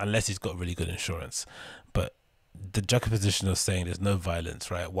face, unless he's got really good insurance. But the juxtaposition of saying there's no violence,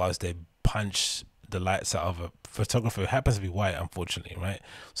 right, whilst they punch the lights out of a photographer who happens to be white, unfortunately, right?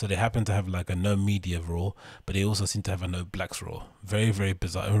 So they happen to have like a no media rule, but they also seem to have a no blacks rule. Very, very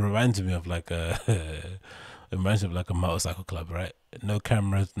bizarre. It reminds me of like a motorcycle club, right? No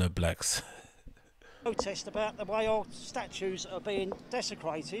cameras, no blacks. Protest about the way our statues are being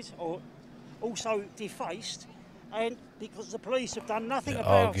desecrated or also defaced, and because the police have done nothing They're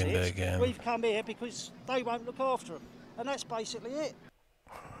about arguing it, again. we've come here because they won't look after them, and that's basically it.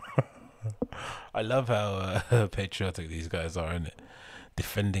 I love how patriotic these guys are, innit?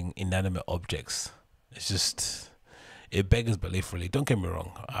 Defending inanimate objects. It's just, it beggars belief, really. Don't get me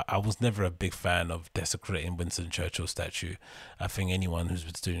wrong. I was never a big fan of desecrating Winston Churchill statue. I think anyone who's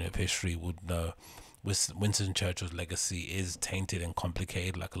been student of history would know Winston Churchill's legacy is tainted and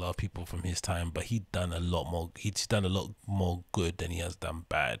complicated, like a lot of people from his time. But he's done a lot more good than he has done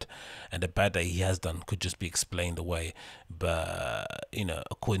bad, and the bad that he has done could just be explained away. But you know,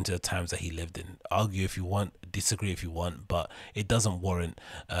 according to the times that he lived in, argue if you want, disagree if you want, but it doesn't warrant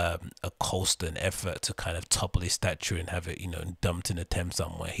a constant effort to kind of topple his statue and have it, you know, dumped in a Thames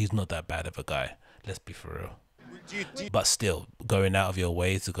somewhere. He's not that bad of a guy. Let's be for real. But still, going out of your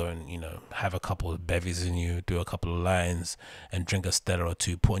way to go and, you know, have a couple of bevies in you, do a couple of lines, and drink a Stella or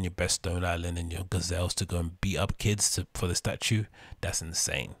two, put on your best Stone Island and your gazelles to go and beat up kids for the statue, that's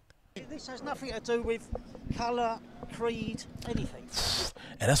insane. This has nothing to do with colour, creed, anything.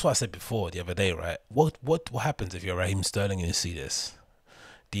 And that's what I said before the other day, right? What happens if you're Raheem Sterling and you see this?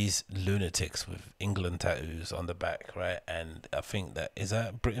 These lunatics with England tattoos on the back, right? And I think is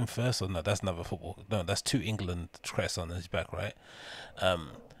that Britain first or no? That's another football. No, that's 2 England crests on his back, right?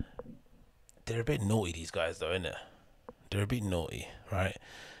 They're a bit naughty, these guys, though, innit? They're a bit naughty, right?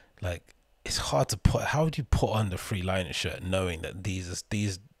 Like, it's hard to put. How would you put on the Free Liner shirt knowing that these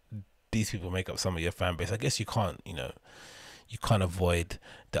people make up some of your fan base? I guess you can't, you know. You can't avoid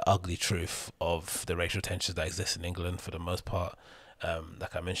the ugly truth of the racial tensions that exist in England for the most part.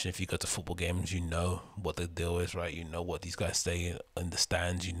 Like I mentioned, if you go to football games, you know what the deal is, right? You know what these guys say in the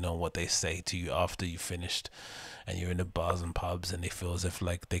stands. You know what they say to you after you finished, and you're in the bars and pubs, and they feel as if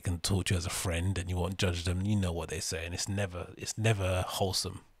like they can talk to you as a friend, and you won't judge them. You know what they say, and it's never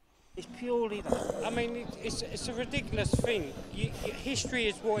wholesome. It's purely that. I mean, it's a ridiculous thing. History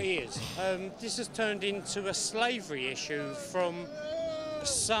is what it is. This has turned into a slavery issue from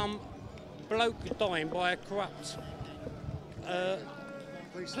some bloke dying by a corrupt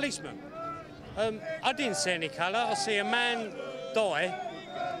policeman. I didn't see any colour. I see a man die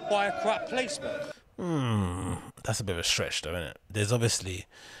by a corrupt policeman. That's a bit of a stretch, though, isn't it? There's obviously,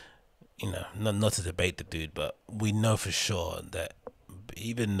 you know, not to debate the dude, but we know for sure that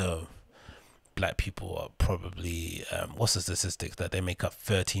even though black people are probably, what's the statistics, that they make up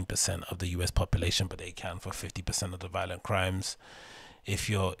 13% of the US population, but they account for 50% of the violent crimes. If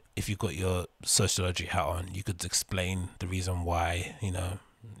you've got your sociology hat on, you could explain the reason why, you know,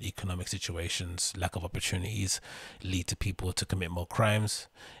 economic situations, lack of opportunities lead to people to commit more crimes.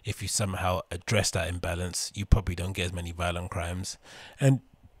 If you somehow address that imbalance, you probably don't get as many violent crimes.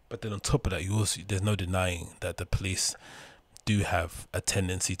 But then on top of that, there's no denying that the police do have a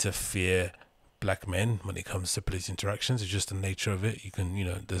tendency to fear black men when it comes to police interactions. It's just the nature of it. You can, you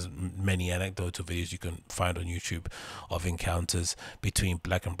know, there's many anecdotal videos you can find on YouTube of encounters between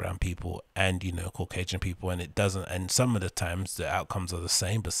black and brown people and, you know, Caucasian people, and it doesn't, and some of the times the outcomes are the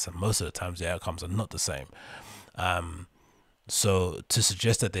same, but most of the times the outcomes are not the same. So to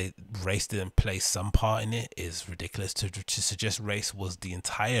suggest that race didn't play some part in it is ridiculous. To suggest race was the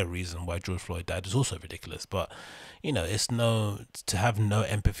entire reason why George Floyd died is also ridiculous. But, you know, to have no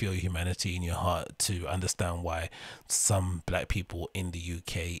empathy or humanity in your heart to understand why some black people in the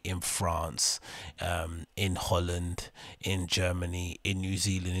UK, in France, in Holland, in Germany, in New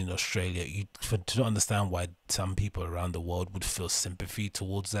Zealand, in Australia, to not understand why some people around the world would feel sympathy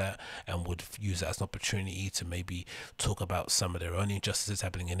towards that and would use that as an opportunity to maybe talk about some of their own injustices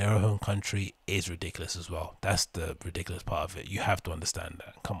happening in their own country is ridiculous as well. That's the ridiculous part of it. You have to understand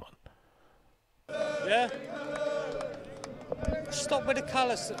that. Come on. Yeah. Stop with the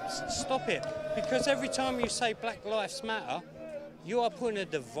colours. Stop it. Because every time you say Black Lives Matter, you are putting a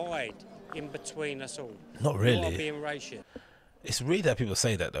divide in between us all. Not really. You are being racist. It's weird that people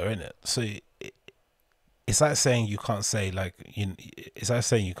say that, though, isn't it? So it's like saying you can't say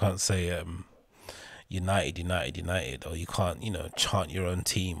United, or you can't, you know, chant your own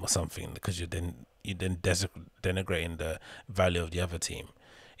team or something because you're then denigrating the value of the other team.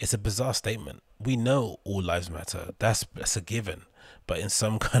 It's a bizarre statement. We know all lives matter. That's a given. But in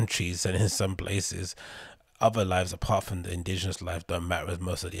some countries and in some places, other lives apart from the indigenous life don't matter as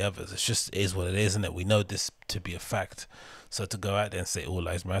most of the others. It's just is what it is, isn't it? We know this to be a fact. So to go out there and say all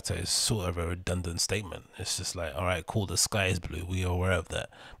lives matter is sort of a redundant statement. It's just like, all right, cool, the sky is blue. We are aware of that.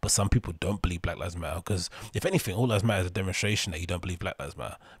 But some people don't believe Black Lives Matter because, if anything, all lives matter is a demonstration that you don't believe Black Lives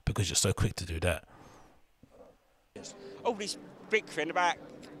Matter because you're so quick to do that. All this big thing about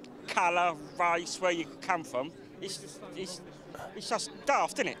colour, race, where you come from, it's just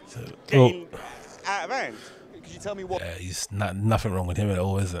daft, isn't it? Getting out of hand. Could you tell me what He's nothing wrong with him at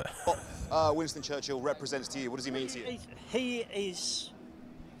all, is it? Winston Churchill represents to you? What does he mean to you? He is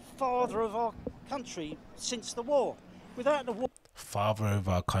father of our country since the war. Without the war, Father of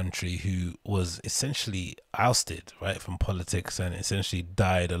our country, who was essentially ousted, right, from politics and essentially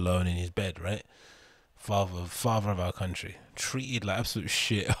died alone in his bed, right? father of our country, treated like absolute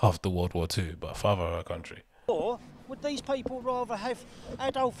shit after World War II, but father of our country. Or would these people rather have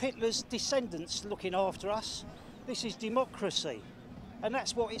Adolf Hitler's descendants looking after us? This is democracy, and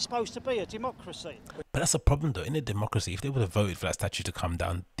that's what it's supposed to be, a democracy. But that's a problem though. In a democracy, if they would have voted for that statue to come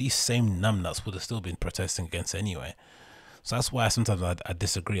down, these same numbnuts would have still been protesting against anyway. So that's why sometimes I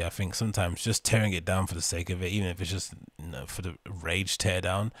disagree. I think sometimes just tearing it down for the sake of it, even if it's just, you know, for the rage tear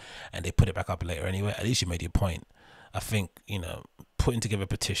down, and they put it back up later anyway, at least you made your point. I think, you know, putting together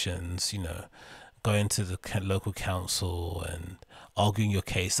petitions, you know, going to the local council and arguing your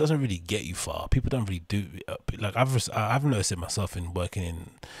case doesn't really get you far. People don't really do, like I've noticed it myself in working in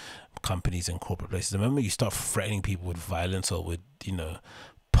companies and corporate places. The moment you start threatening people with violence or with, you know,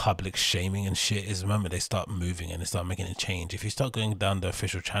 public shaming and shit, is the moment they start moving and they start making a change. If you start going down the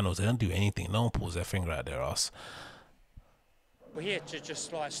official channels, they don't do anything. No one pulls their finger out their ass. We're here to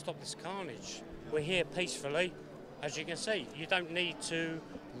just like stop this carnage. We're here peacefully, as you can see. You don't need to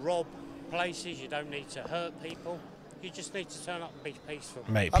rob places, you don't need to hurt people. You just need to turn up and be peaceful.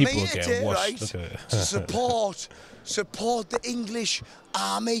 Mate, people are it's getting it, washed. right, Look at it. to support the English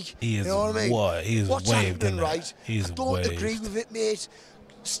army. He is you know what I mean? what? He is What's waved, happening, innit? right? He's I don't waved. agree with it, mate.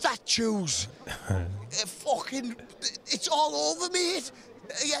 Statues, fucking, it's all over, mate.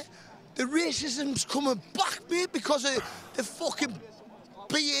 Yeah, the racism's coming back, mate, because of the fucking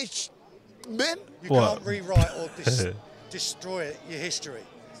BH men. You What? can't rewrite or destroy your history.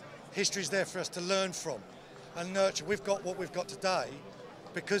 History's there for us to learn from and nurture. We've got what we've got today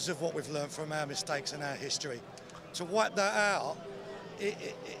because of what we've learned from our mistakes and our history. To wipe that out,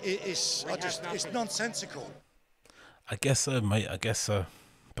 it's nonsensical. I guess so, mate. I guess so.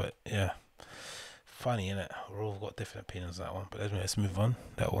 But yeah, funny, innit? We've all got different opinions on that one. But anyway, let's move on.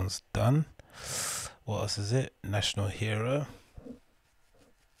 That one's done. What else is it? National hero.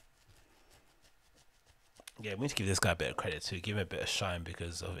 Yeah, we need to give this guy a bit of credit too. Give him a bit of shine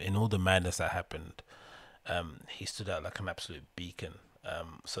because in all the madness that happened, he stood out like an absolute beacon.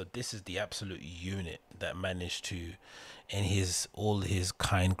 So this is the absolute unit that managed to, in all his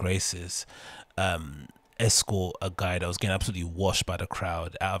kind graces, escort a guy that was getting absolutely washed by the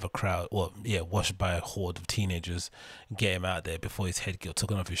crowd, washed by a horde of teenagers, get him out there before his head got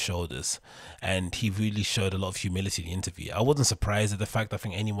taken off his shoulders. And he really showed a lot of humility in the interview. I wasn't surprised at the fact. I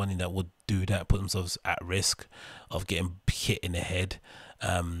think anyone that would do that put themselves at risk of getting hit in the head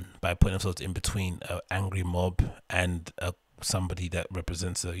by putting themselves in between an angry mob and somebody that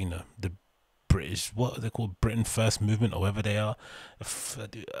represents the British, what are they called, Britain First movement, or whatever they are.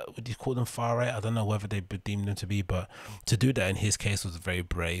 Would you call them far right? I don't know whether they deem them to be, but to do that in his case was very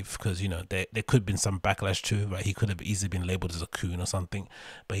brave, because, you know, there could have been some backlash too, right? He could have easily been labelled as a coon or something,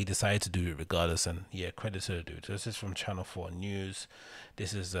 but he decided to do it regardless. And yeah, credit to the dude. So this is from Channel 4 News.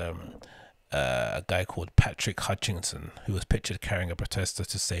 This is a guy called Patrick Hutchinson, who was pictured carrying a protester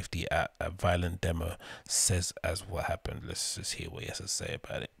to safety at a violent demo, says as what happened. Let's just hear what he has to say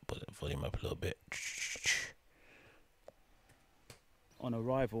about it. Put the volume up a little bit. On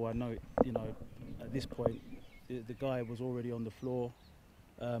arrival, I know, you know, at this point, the guy was already on the floor.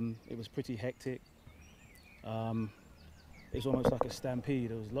 It was pretty hectic. It was almost like a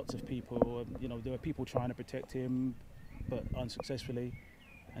stampede. There was lots of people, you know, there were people trying to protect him, but unsuccessfully.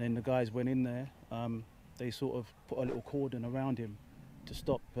 And then the guys went in there, they sort of put a little cordon around him to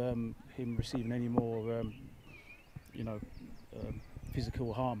stop him receiving any more,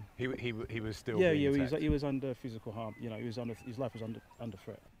 physical harm. He was still he was under physical harm. You know, his life was under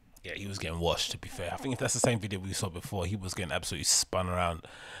threat. Yeah, he was getting washed, to be fair. I think if that's the same video we saw before, he was getting absolutely spun around.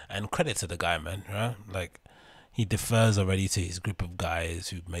 And credit to the guy, man, right? Like, he defers already to his group of guys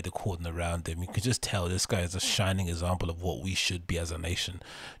who made a cordon around him. You could just tell this guy is a shining example of what we should be as a nation,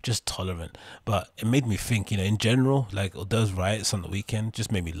 just tolerant. But it made me think, you know, in general, like, those riots on the weekend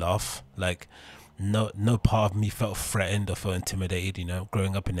just made me laugh. Like, no part of me felt threatened or felt intimidated. You know,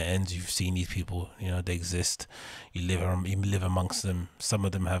 growing up in the ends, you've seen these people, you know, they exist. You live amongst them. Some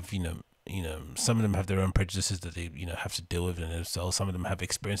of them have, some of them have their own prejudices that they, have to deal with in themselves. Some of them have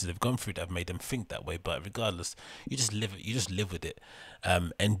experiences they've gone through that have made them think that way. But regardless, you just live with it.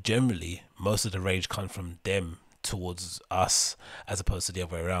 And generally, most of the rage comes from them towards us, as opposed to the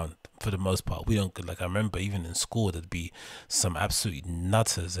other way around. For the most part, we don't, like, I remember even in school, there'd be some absolute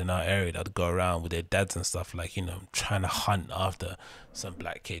nutters in our area that'd go around with their dads and stuff, like, trying to hunt after some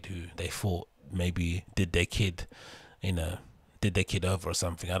black kid who they thought maybe did their kid over or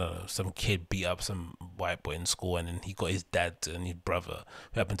something. I don't know. Some kid beat up some white boy in school, and then he got his dad and his brother,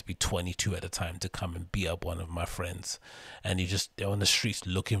 who happened to be 22 at the time, to come and beat up one of my friends. And they're on the streets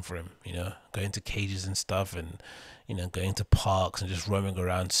looking for him, going to cages and stuff, and going to parks and just roaming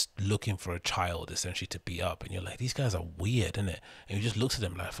around looking for a child essentially to beat up. And you're like, these guys are weird, isn't it? And you just looked at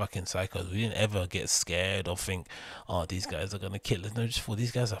them like fucking psychos. We didn't ever get scared or think, oh, these guys are gonna kill us. No, just thought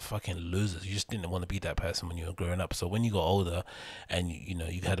these guys are fucking losers. You just didn't want to be that person when you were growing up. So when you got older and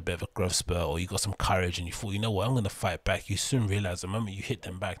you had a bit of a growth spurt, or you got some courage and you thought, you know what, I'm gonna fight back, you soon realize the moment you hit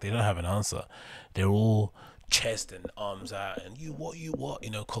them back, they don't have an answer. They're all chest and arms out, and you what,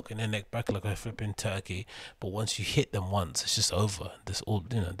 cocking their neck back like a flipping turkey. But once you hit them once, it's just over. This all,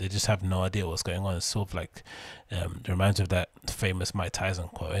 they just have no idea what's going on. It's sort of like, it reminds me of that famous Mike Tyson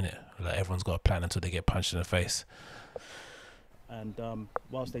quote, innit? Like, everyone's got a plan until they get punched in the face. And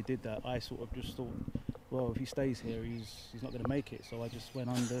whilst they did that, I sort of just thought, well, if he stays here, he's not going to make it. So I just went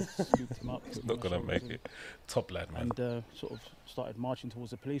under, scooped him up. He's not going to make it. Top lad, man. And sort of started marching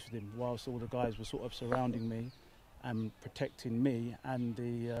towards the police with him, whilst all the guys were sort of surrounding me and protecting me and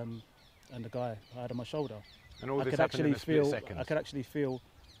the guy I had on my shoulder. And all this happened in a split second. I could actually feel,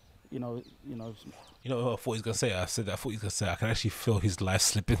 You know what I thought he was going to say? I thought he was going to say, I could actually feel his life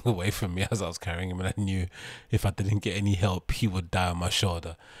slipping away from me as I was carrying him, and I knew if I didn't get any help, he would die on my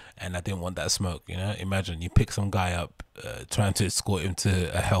shoulder, and I didn't want that smoke, Imagine you pick some guy up, trying to escort him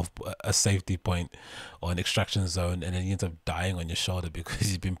to a safety point or an extraction zone, and then he ends up dying on your shoulder because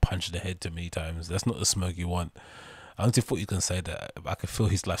he's been punched in the head too many times. That's not the smoke you want. I honestly thought you were going to say that. I could feel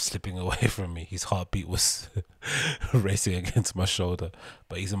his life slipping away from me. His heartbeat was racing against my shoulder.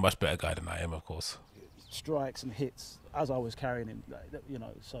 But he's a much better guy than I am, of course. Strikes and hits as I was carrying him,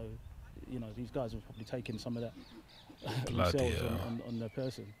 so, these guys were probably taking some of that themselves on their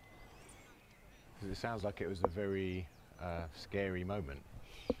person. It sounds like it was a very scary moment.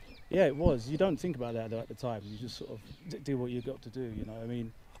 Yeah, it was. You don't think about that though at the time. You just sort of do what you got to do, I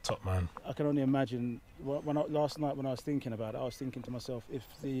mean, top man. I can only imagine last night when I was thinking about it, I was thinking to myself, if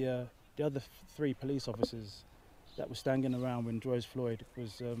the other 3 police officers that were standing around when George Floyd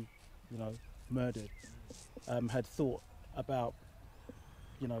was murdered had thought about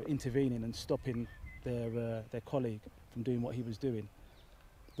intervening and stopping their colleague from doing what he was doing,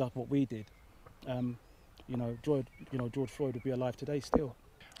 like what we did, George Floyd would be alive today still.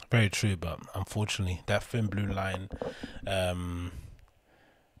 Very true, but unfortunately that thin blue line,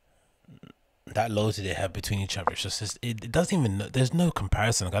 that loyalty they have between each other, it's just, it doesn't even, there's no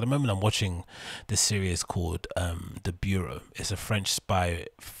comparison. Like, at the moment I'm watching this series called The Bureau. It's a French spy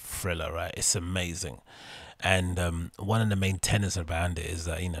thriller, right? It's amazing. And one of the main tenets around it is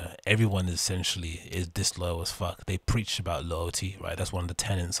that, everyone essentially is disloyal as fuck. They preach about loyalty, right? That's one of the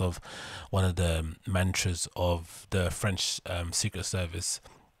tenets of, one of the mantras of the French Secret Service.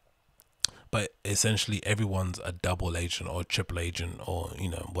 But essentially everyone's a double agent or a triple agent, or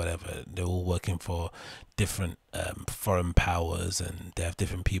whatever. They're all working for different foreign powers, and they have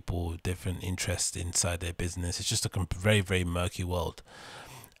different people, different interests inside their business. It's just a very, very murky world.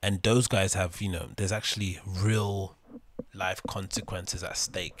 And those guys have, there's actually real life consequences at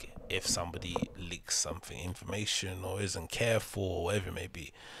stake if somebody leaks something, information, or isn't careful, or whatever it may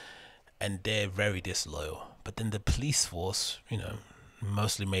be. And they're very disloyal. But then the police force,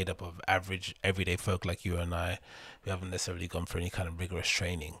 mostly made up of average everyday folk like you and I, who haven't necessarily gone through any kind of rigorous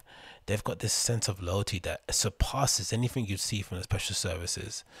training. They've got this sense of loyalty that surpasses anything you'd see from the special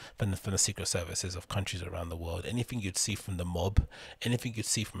services, from the secret services of countries around the world, anything you'd see from the mob, anything you'd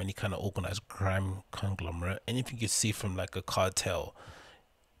see from any kind of organized crime conglomerate, anything you'd see from like a cartel.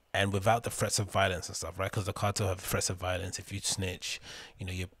 And without the threats of violence and stuff, right? Because the cartel have threats of violence. If you snitch,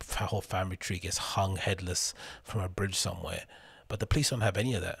 your whole family tree gets hung headless from a bridge somewhere. But the police don't have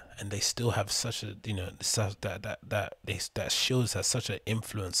any of that, and they still have such a, that shields has such an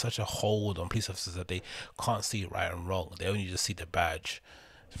influence, such a hold on police officers that they can't see right and wrong. They only just see the badge.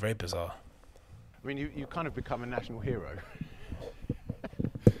 It's very bizarre. I mean, you kind of become a national hero.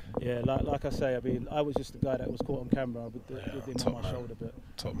 Yeah, like I say, I mean, I was just the guy that was caught on camera with him on my shoulder, but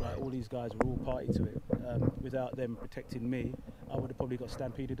all these guys were all party to it. Without them protecting me, I would have probably got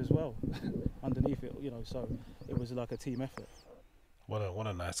stampeded as well underneath it, so it was like a team effort. What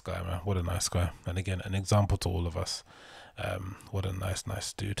a nice guy, man. What a nice guy. And again, an example to all of us. What a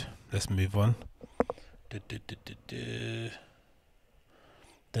nice dude. Let's move on. The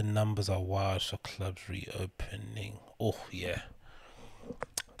numbers are wild for clubs reopening. Oh, yeah.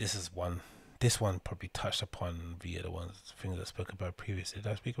 This one probably touched upon via the things I spoke about previously.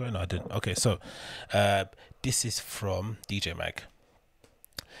 Did I speak about it? No, I didn't. Okay, so this is from DJ Mag.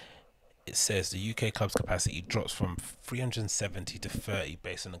 It says the UK club's capacity drops from 370 to 30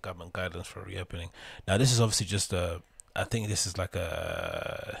 based on the government guidance for reopening. Now, this is obviously just I think this is like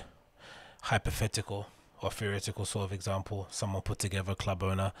a hypothetical or theoretical sort of example. Someone put together, a club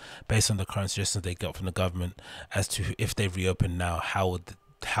owner, based on the current suggestions they got from the government as to if they reopen now, how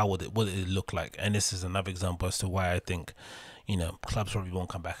would it look like? And this is another example as to why I think, you know, clubs probably won't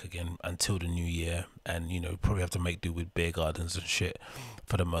come back again until the new year, and, you know, probably have to make do with beer gardens and shit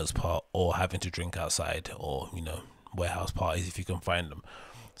for the most part, or having to drink outside, or, you know, warehouse parties if you can find them.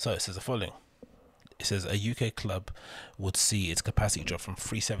 So it says the following. It says a UK club would see its capacity drop from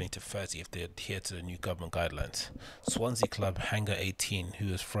 370 to 30 if they adhere to the new government guidelines. Swansea club Hangar 18, who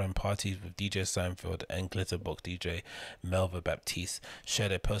has thrown parties with DJ Seinfeld and Glitterbox DJ Melva Baptiste,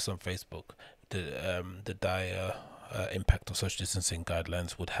 shared a post on Facebook. The dire impact of social distancing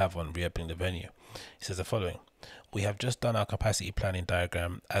guidelines would have on reopening the venue. It says the following. We have just done our capacity planning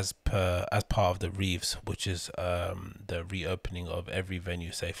diagram as part of the Reeves, which is the reopening of every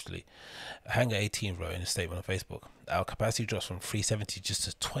venue safely. Hangar 18 wrote in a statement on Facebook, our capacity drops from 370 just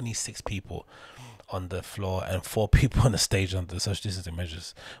to 26 people on the floor and 4 people on the stage under the social distancing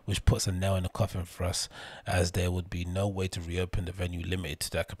measures, which puts a nail in the coffin for us, as there would be no way to reopen the venue limited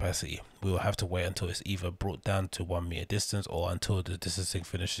to that capacity. We will have to wait until it's either brought down to 1 meter distance or until the distancing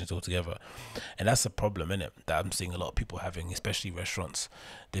finishes altogether. And that's a problem, innit, that I'm seeing a lot of people having, especially restaurants.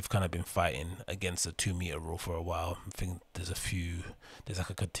 They've kind of been fighting against the 2 meter rule for a while. I think there's like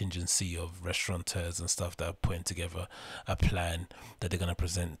a contingency of restaurateurs and stuff that are putting together a plan that they're going to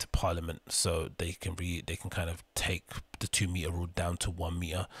present to Parliament, so they can kind of take the 2 meter rule down to 1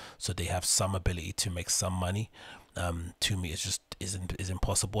 meter, so they have some ability to make some money. 2 meters just is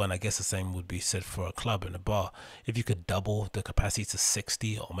impossible, and I guess the same would be said for a club and a bar. If you could double the capacity to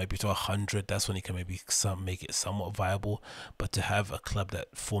 60 or maybe to 100, that's when you can maybe make it somewhat viable. But to have a club that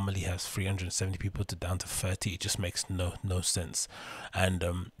formerly has 370 people to down to 30, it just makes no sense. And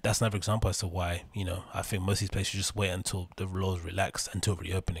that's another example as to why, you know, I think most of these places just wait until the laws relax until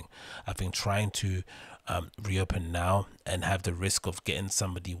reopening. I think trying to reopen now and have the risk of getting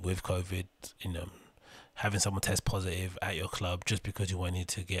somebody with COVID, you know, having someone test positive at your club just because you wanted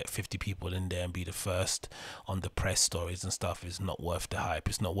to get 50 people in there and be the first on the press stories and stuff is not worth the hype.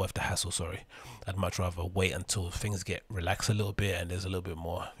 It's not worth the hassle, sorry. I'd much rather wait until things get relaxed a little bit and there's a little bit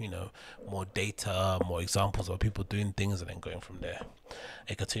more, you know, more data, more examples of people doing things, and then going from there.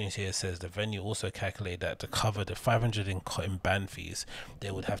 It continues here, it says the venue also calculated that to cover the 500 in band fees,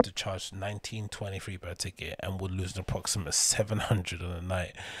 they would have to charge $19.23 per ticket and would lose an approximate 700 on a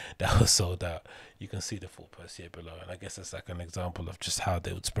night that was sold out. You can see the full post here below, and I guess it's like an example of just how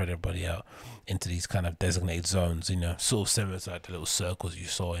they would spread everybody out into these kind of designated zones, you know, sort of similar to like the little circles you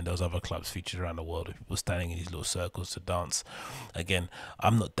saw in those other clubs featured around the world, with people standing in these little circles to dance. Again,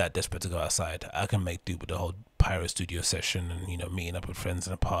 I'm not that desperate to go outside. I can make do with the whole pirate studio session and, you know, meeting up with friends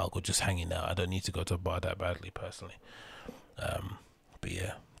in a park or just hanging out. I don't need to go to a bar that badly personally. But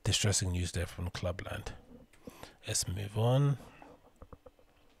yeah, distressing news there from Clubland. Let's move on.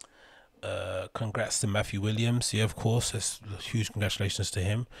 Congrats to Matthew Williams. Yeah, of course, it's huge congratulations to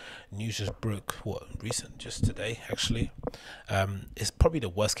him. News just broke just today actually. It's probably the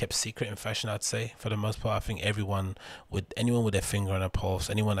worst kept secret in fashion, I'd say, for the most part. I think anyone with their finger on a pulse,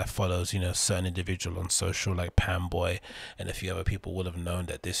 anyone that follows, you know, certain individual on social like Pamboy and a few other people would have known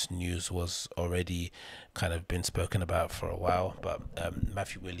that this news was already kind of been spoken about for a while. But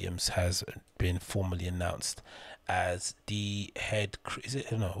Matthew Williams has been formally announced as the head,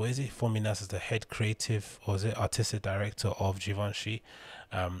 formally announced as the head creative, or is it artistic director of Givenchy.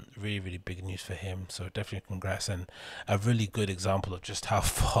 Really, really big news for him. So definitely congrats, and a really good example of just how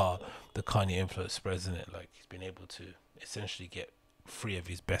far the Kanye influence spreads in it. Like, he's been able to essentially get 3 of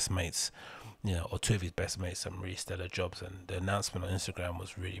his best mates, you know, or 2 of his best mates some really stellar jobs, and the announcement on Instagram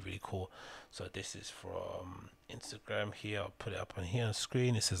was really, really cool. So this is from Instagram here. I'll put it up on here on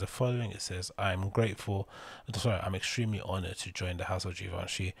screen. It says the following. It says, I'm extremely honored to join the house of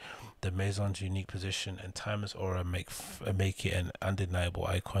Givenchy. The Maison's unique position and timeless aura make it an undeniable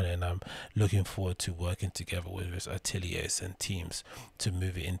icon, and I'm looking forward to working together with its ateliers and teams to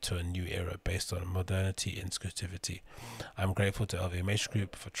move it into a new era based on modernity and creativity. I'm grateful to LVMH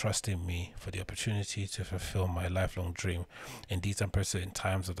Group for trusting me for the opportunity to fulfill my lifelong dream. In these unprecedented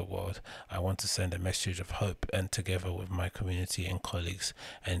times of the world, I want to send a message of hope, and together with my community and colleagues,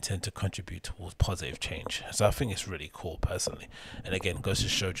 I intend to contribute towards positive change. So I think it's really cool personally, and again, goes to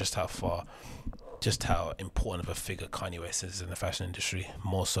show just how important of a figure Kanye West is in the fashion industry,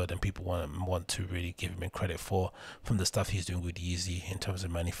 more so than people want to really give him credit for, from the stuff he's doing with Yeezy in terms of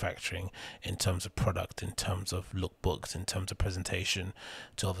manufacturing, in terms of product, in terms of lookbooks, in terms of presentation,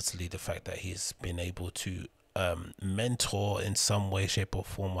 to obviously the fact that he's been able to mentor in some way, shape or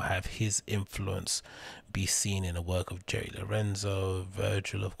form, or have his influence be seen in the work of Jerry Lorenzo,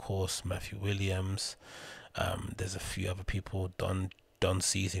 Virgil, of course, Matthew Williams. There's a few other people, Don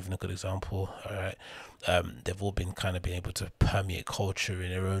C is even a good example. All right, they've all been kind of being able to permeate culture in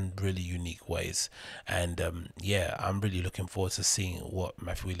their own really unique ways, and yeah, I'm really looking forward to seeing what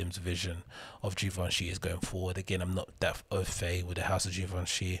Matthew Williams' vision of Givenchy is going forward. Again, I'm not that au fait with the house of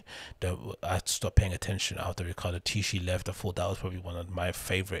Givenchy. I stopped paying attention after Riccardo Tisci left. I thought that was probably one of my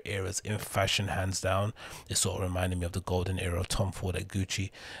favorite eras in fashion, hands down. It sort of reminded me of the golden era of Tom Ford at Gucci.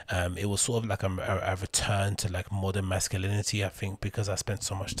 It was sort of like a return to like modern masculinity, I think, because I spent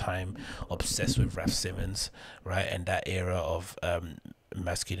so much time obsessed with Raf Simons, right, and that era of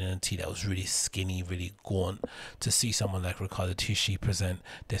masculinity that was really skinny, really gaunt. To see someone like Riccardo Tisci present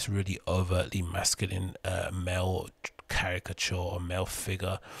this really overtly masculine male caricature or male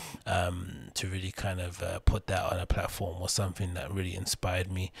figure, to really kind of put that on a platform was something that really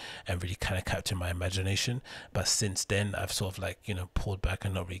inspired me and really kind of captured my imagination. But since then, I've sort of like, you know, pulled back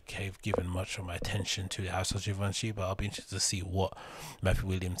and not really given much of my attention to the house of Givenchy. But I'll be interested to see what Matthew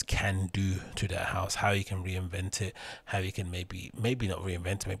Williams can do to that house, how he can reinvent it, how he can maybe not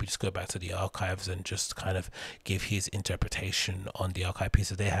reinvent it, maybe just go back to the archives and just kind of give his interpretation on the archive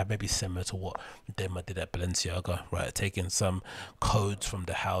pieces they have, maybe similar to what Demma did at Balenciaga, right? Taking some codes from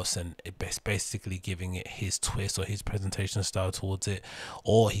the house and basically giving it his twist or his presentation style towards it.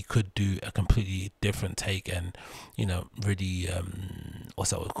 Or he could do a completely different take and, you know, really what's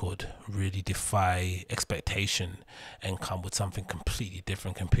that word called, really defy expectation and come with something completely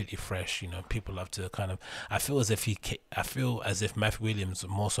different, completely fresh. You know, people love to kind of, I feel as if Matthew Williams,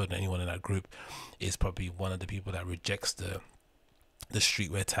 more so than anyone in that group, is probably one of the people that rejects the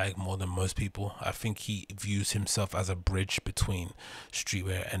streetwear tag more than most people. I think he views himself as a bridge between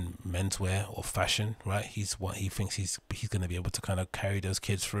streetwear and menswear or fashion, right? He thinks he's going to be able to kind of carry those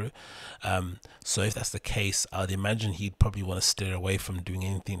kids through. So if that's the case, I'd imagine he'd probably want to steer away from doing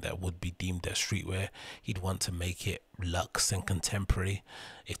anything that would be deemed as streetwear. He'd want to make it luxe and contemporary,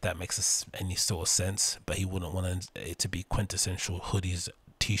 if that makes any sort of sense, but he wouldn't want it to be quintessential hoodies,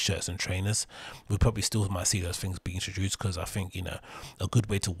 t-shirts and trainers. We probably still might see those things being introduced, because I think, you know, a good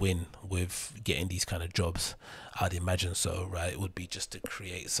way to win with getting these kind of jobs, I'd imagine so, right, it would be just to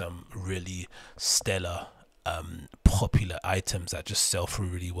create some really stellar popular items that just sell through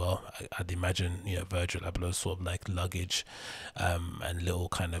really well. I'd imagine, you know, Virgil Abloh's sort of like luggage and little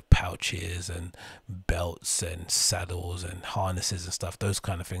kind of pouches and belts and saddles and harnesses and stuff, those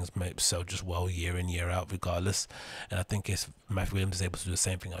kind of things may sell just well year in year out regardless. And I think if Matthew Williams is able to do the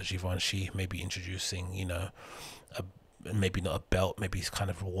same thing as Givenchy, maybe introducing, you know, maybe not a belt, maybe he's kind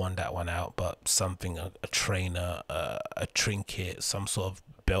of worn that one out, but something, a trainer, a trinket, some sort of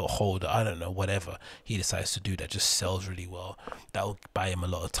belt holder, I don't know, whatever he decides to do that just sells really well, that will buy him a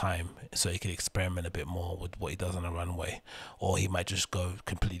lot of time so he can experiment a bit more with what he does on a runway. Or he might just go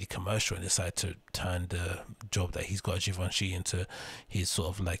completely commercial and decide to turn the job that he's got at Givenchy into his sort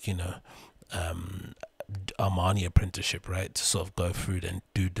of like, you know, Armani apprenticeship, right, to sort of go through and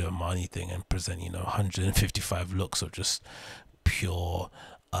do the Armani thing and present, you know, 155 looks of just pure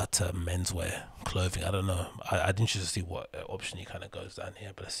utter menswear clothing. I don't know, I'd interested to see what option he kind of goes down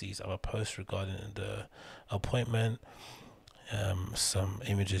here. But I see some other posts regarding the appointment. Some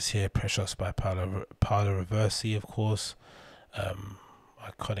images here, press shots by Paolo Reversi, of course,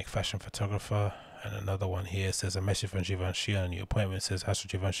 iconic fashion photographer. And another one here says, a message from Givenchy on your appointment. Says, Astro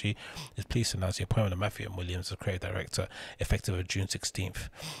Givenchy is pleased to announce the appointment of Matthew M. Williams as Creative Director effective of June 16th.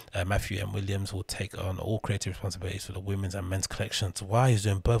 Matthew M. Williams will take on all creative responsibilities for the women's and men's collections. Wow, he's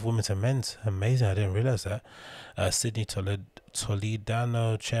doing both women's and men's. Amazing, I didn't realize that. Sydney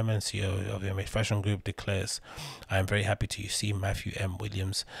Toledano, Chairman and CEO of LVMH Fashion Group, declares, I am very happy to see Matthew M.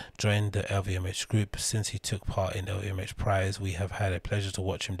 Williams join the LVMH Group. Since he took part in the LVMH Prize, we have had a pleasure to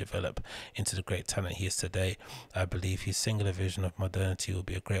watch him develop into the great talent he is today. I believe his singular vision of modernity will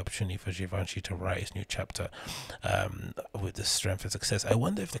be a great opportunity for Givenchy to write his new chapter with the strength and success. I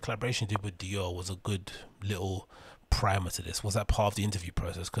wonder if the collaboration he did with Dior was a good little primer to this. Was that part of the interview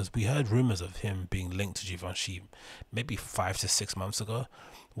process? Because we heard rumors of him being linked to Givenchy maybe 5 to 6 months ago.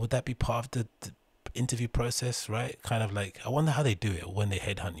 Would that be part of the interview process, right? Kind of like, I wonder how they do it when they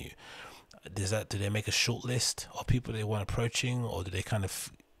headhunt you. Do they make a short list of people they want approaching, or do they kind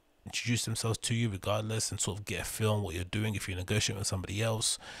of introduce themselves to you regardless and sort of get a feel on what you're doing if you're negotiating with somebody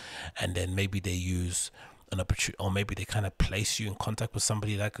else, and then maybe they use an opportunity, or maybe they kind of place you in contact with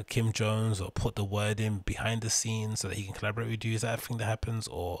somebody like a Kim Jones, or put the word in behind the scenes so that he can collaborate with you? Is that a thing that happens,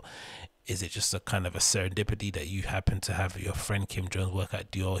 or Is it just a kind of a serendipity that you happen to have your friend Kim Jones work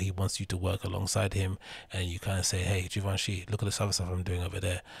at Dior? He wants you to work alongside him, and you kind of say, hey, Givenchy, look at this other stuff I'm doing over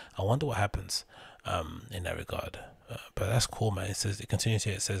there. I wonder what happens in that regard. But that's cool, man. It continues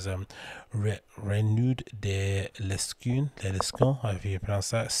here. It says, Renaud de Lescun, however you pronounce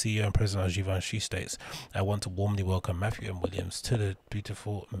that, CEO and president of Givenchy states, I want to warmly welcome Matthew M. Williams to the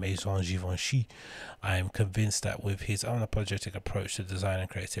beautiful Maison Givenchy. I am convinced that with his unapologetic approach to design and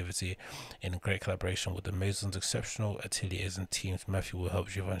creativity, in great collaboration with the Maison's exceptional ateliers and teams, Matthew will help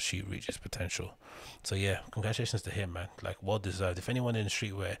Givenchy reach its potential. So yeah, congratulations to him, man. Like, well deserved. If anyone in the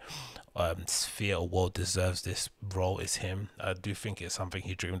streetwear sphere or world deserves this role, is him. I do think it's something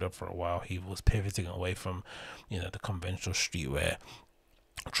he dreamed of for a while. He was pivoting away from, the conventional streetwear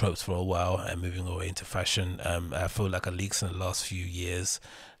tropes for a while and moving away into fashion. I feel like Alix in the last few years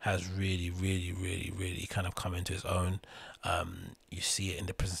has really kind of come into his own. You see it in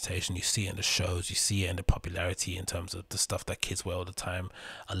the presentation, you see it in the shows, you see it in the popularity in terms of the stuff that kids wear all the time.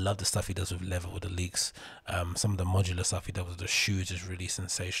 I love the stuff he does with leather with Alix. Some of the modular stuff he does with the shoes is really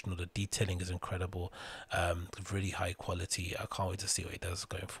sensational. The detailing is incredible, really high quality. I can't wait to see what he does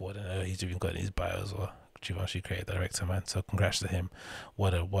going forward. I know he's even got in his bio as well, Givenchy Creative Director, man. So congrats to him.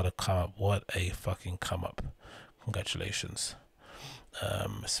 What a come up, what a fucking come up. Congratulations.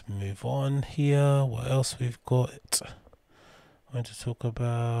 Let's move on here. What else we've got? I'm going to talk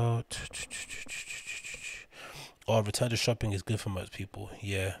about return to shopping is good for most people.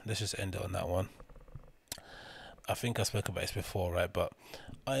 Yeah, let's just end it on that one. I think I spoke about this before, right? But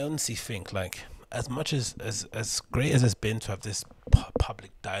I honestly think, like, as much as great as it's been to have this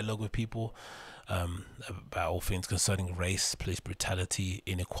public dialogue with people about all things concerning race, police brutality,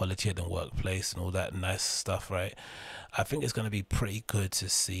 inequality at the workplace, and all that nice stuff, right? I think it's going to be pretty good to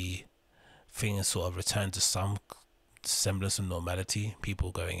see things sort of return to some semblance of normality.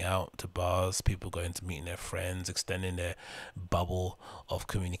 People going out to bars, people going to meeting their friends, extending their bubble of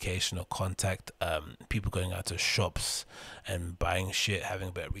communication or contact, people going out to shops and buying shit, having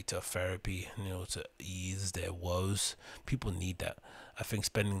a bit of retail therapy, to ease their woes. People need that. I think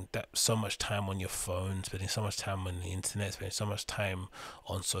spending so much time on your phone, spending so much time on the internet, spending so much time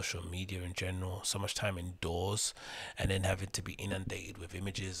on social media in general, so much time indoors, and then having to be inundated with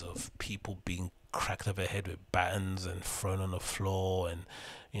images of people being cracked over their head with batons and thrown on the floor, and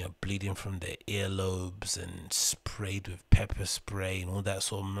bleeding from their earlobes and sprayed with pepper spray and all that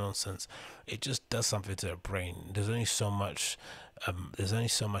sort of nonsense. It just does something to the brain. There's only so much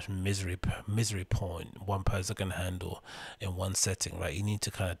misery porn one person can handle in one setting, right? You need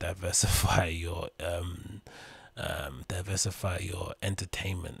to kind of diversify your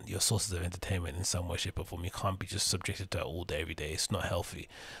entertainment, your sources of entertainment in some way, shape or form. You can't be just subjected to it all day, every day. It's not healthy.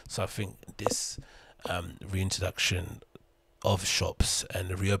 So I think this reintroduction of shops and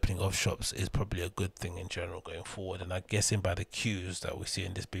the reopening of shops is probably a good thing in general going forward. And I'm guessing by the cues that we see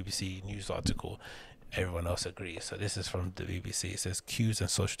in this BBC News article, everyone else agrees. So this is from the BBC. It says queues and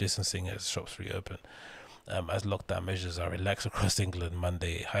social distancing as shops reopen. As lockdown measures are relaxed across England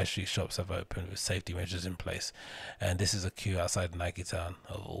Monday, high street shops have opened with safety measures in place. And this is a queue outside Nike Town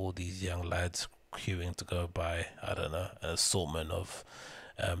of all these young lads queuing to go buy, I don't know, an assortment of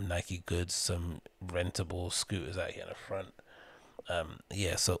Nike goods, some rentable scooters out here in the front.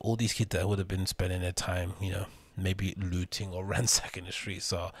 So all these kids that would have been spending their time, maybe looting or ransacking the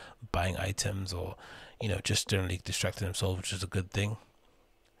streets, or buying items, or just generally distracting themselves, which is a good thing.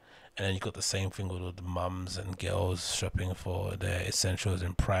 And then you got the same thing with all the mums and girls shopping for their essentials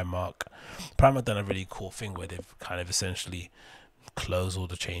in Primark. Primark done a really cool thing where they've kind of essentially closed all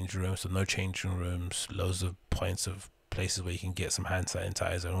the change rooms, so no changing rooms, loads of points of places where you can get some hand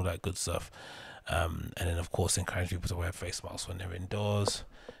sanitizer and all that good stuff. And then of course encourage people to wear face masks when they're indoors.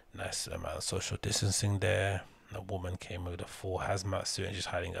 Nice amount of social distancing there. A woman came with a full hazmat suit and just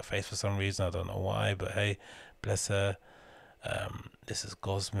hiding her face for some reason. I don't know why, but hey, bless her. This is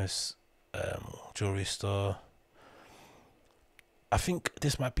Goldsmith's jewelry store. I think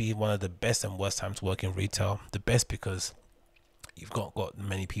this might be one of the best and worst times to work in retail. The best because you've got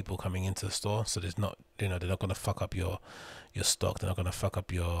many people coming into the store, so there's not, they're not going to fuck up your stock. They're not going to fuck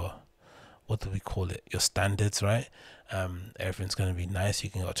up your, what do we call it, your standards, right? Everything's going to be nice. You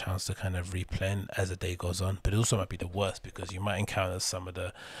can get a chance to kind of replenish as the day goes on. But it also might be the worst because you might encounter some of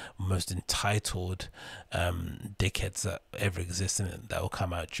the most entitled dickheads that ever exist, and that will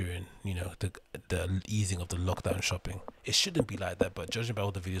come out during the easing of the lockdown shopping. It shouldn't be like that, but judging by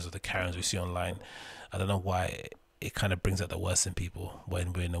all the videos of the Karens we see online, I don't know why it kind of brings out the worst in people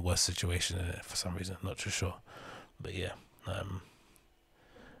when we're in a worse situation for some reason. Not too sure, but yeah.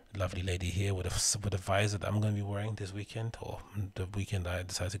 lovely lady here with a visor that I'm going to be wearing this weekend, or the weekend I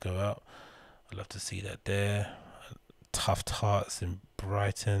decide to go out. I'd love to see that there. Tough Tarts in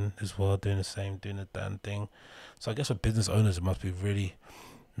Brighton as well, doing the damn thing. So I guess for business owners, it must be really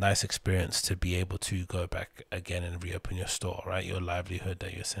nice experience to be able to go back again and reopen your store, right? Your livelihood,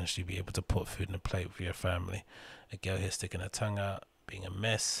 that you essentially be able to put food on a plate for your family. A girl here sticking her tongue out, being a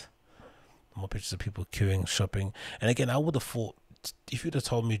mess. More pictures of people queuing, shopping. And again, I would have thought, if you'd have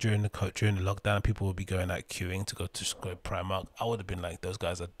told me during the lockdown people would be going out queuing to go Primark, I would have been like, those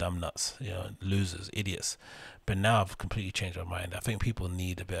guys are dumb nuts, losers, idiots. But now I've completely changed my mind. I think people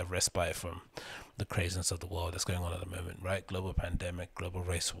need a bit of respite from the craziness of the world that's going on at the moment, right? Global pandemic, global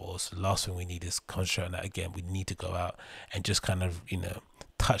race wars. The last thing we need is concentrating that again. We need to go out and just kind of,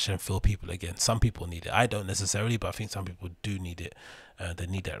 touch and feel people again. Some people need it. I don't necessarily, but I think some people do need it. They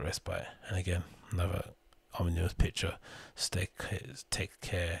need that respite. And again, another ominous picture. Take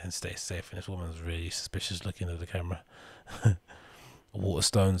care and stay safe. And this woman's really suspicious looking at the camera.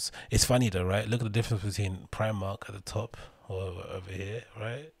 Waterstones. It's funny though, right? Look at the difference between Primark at the top or over here,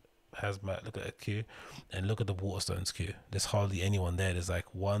 right? Hazmat, look at a queue, and look at the Waterstones queue. There's hardly anyone there. There's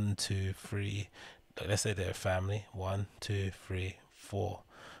like 1, 2, 3. Like, let's say they're a family. 1, 2, 3, 4.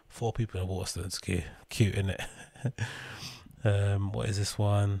 4 people in the Waterstones queue. Cute, isn't it? What is this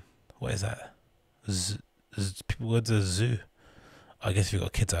one? What is that? People go to the zoo. I guess if you've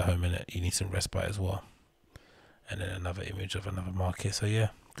got kids at home, innit, you need some respite as well. And then another image of another market. So yeah,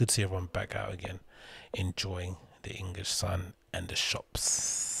 good to see everyone back out again, enjoying the English sun and the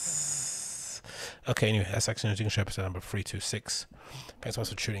shops. Okay, anyway, that's Agostinho Zinga show episode number 326. Thanks so much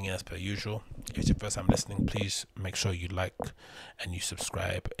for tuning in as per usual. If it's your first time listening, please make sure you like and you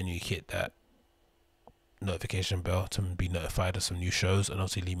subscribe and you hit that notification bell to be notified of some new shows, and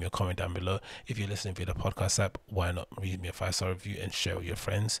also leave me a comment down below. If you're listening via the podcast app, why not leave me a 5-star review and share with your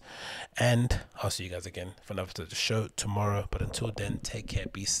friends. And I'll see you guys again for another episode of the show tomorrow, but until then, take care,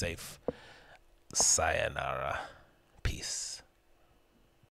 be safe, sayonara.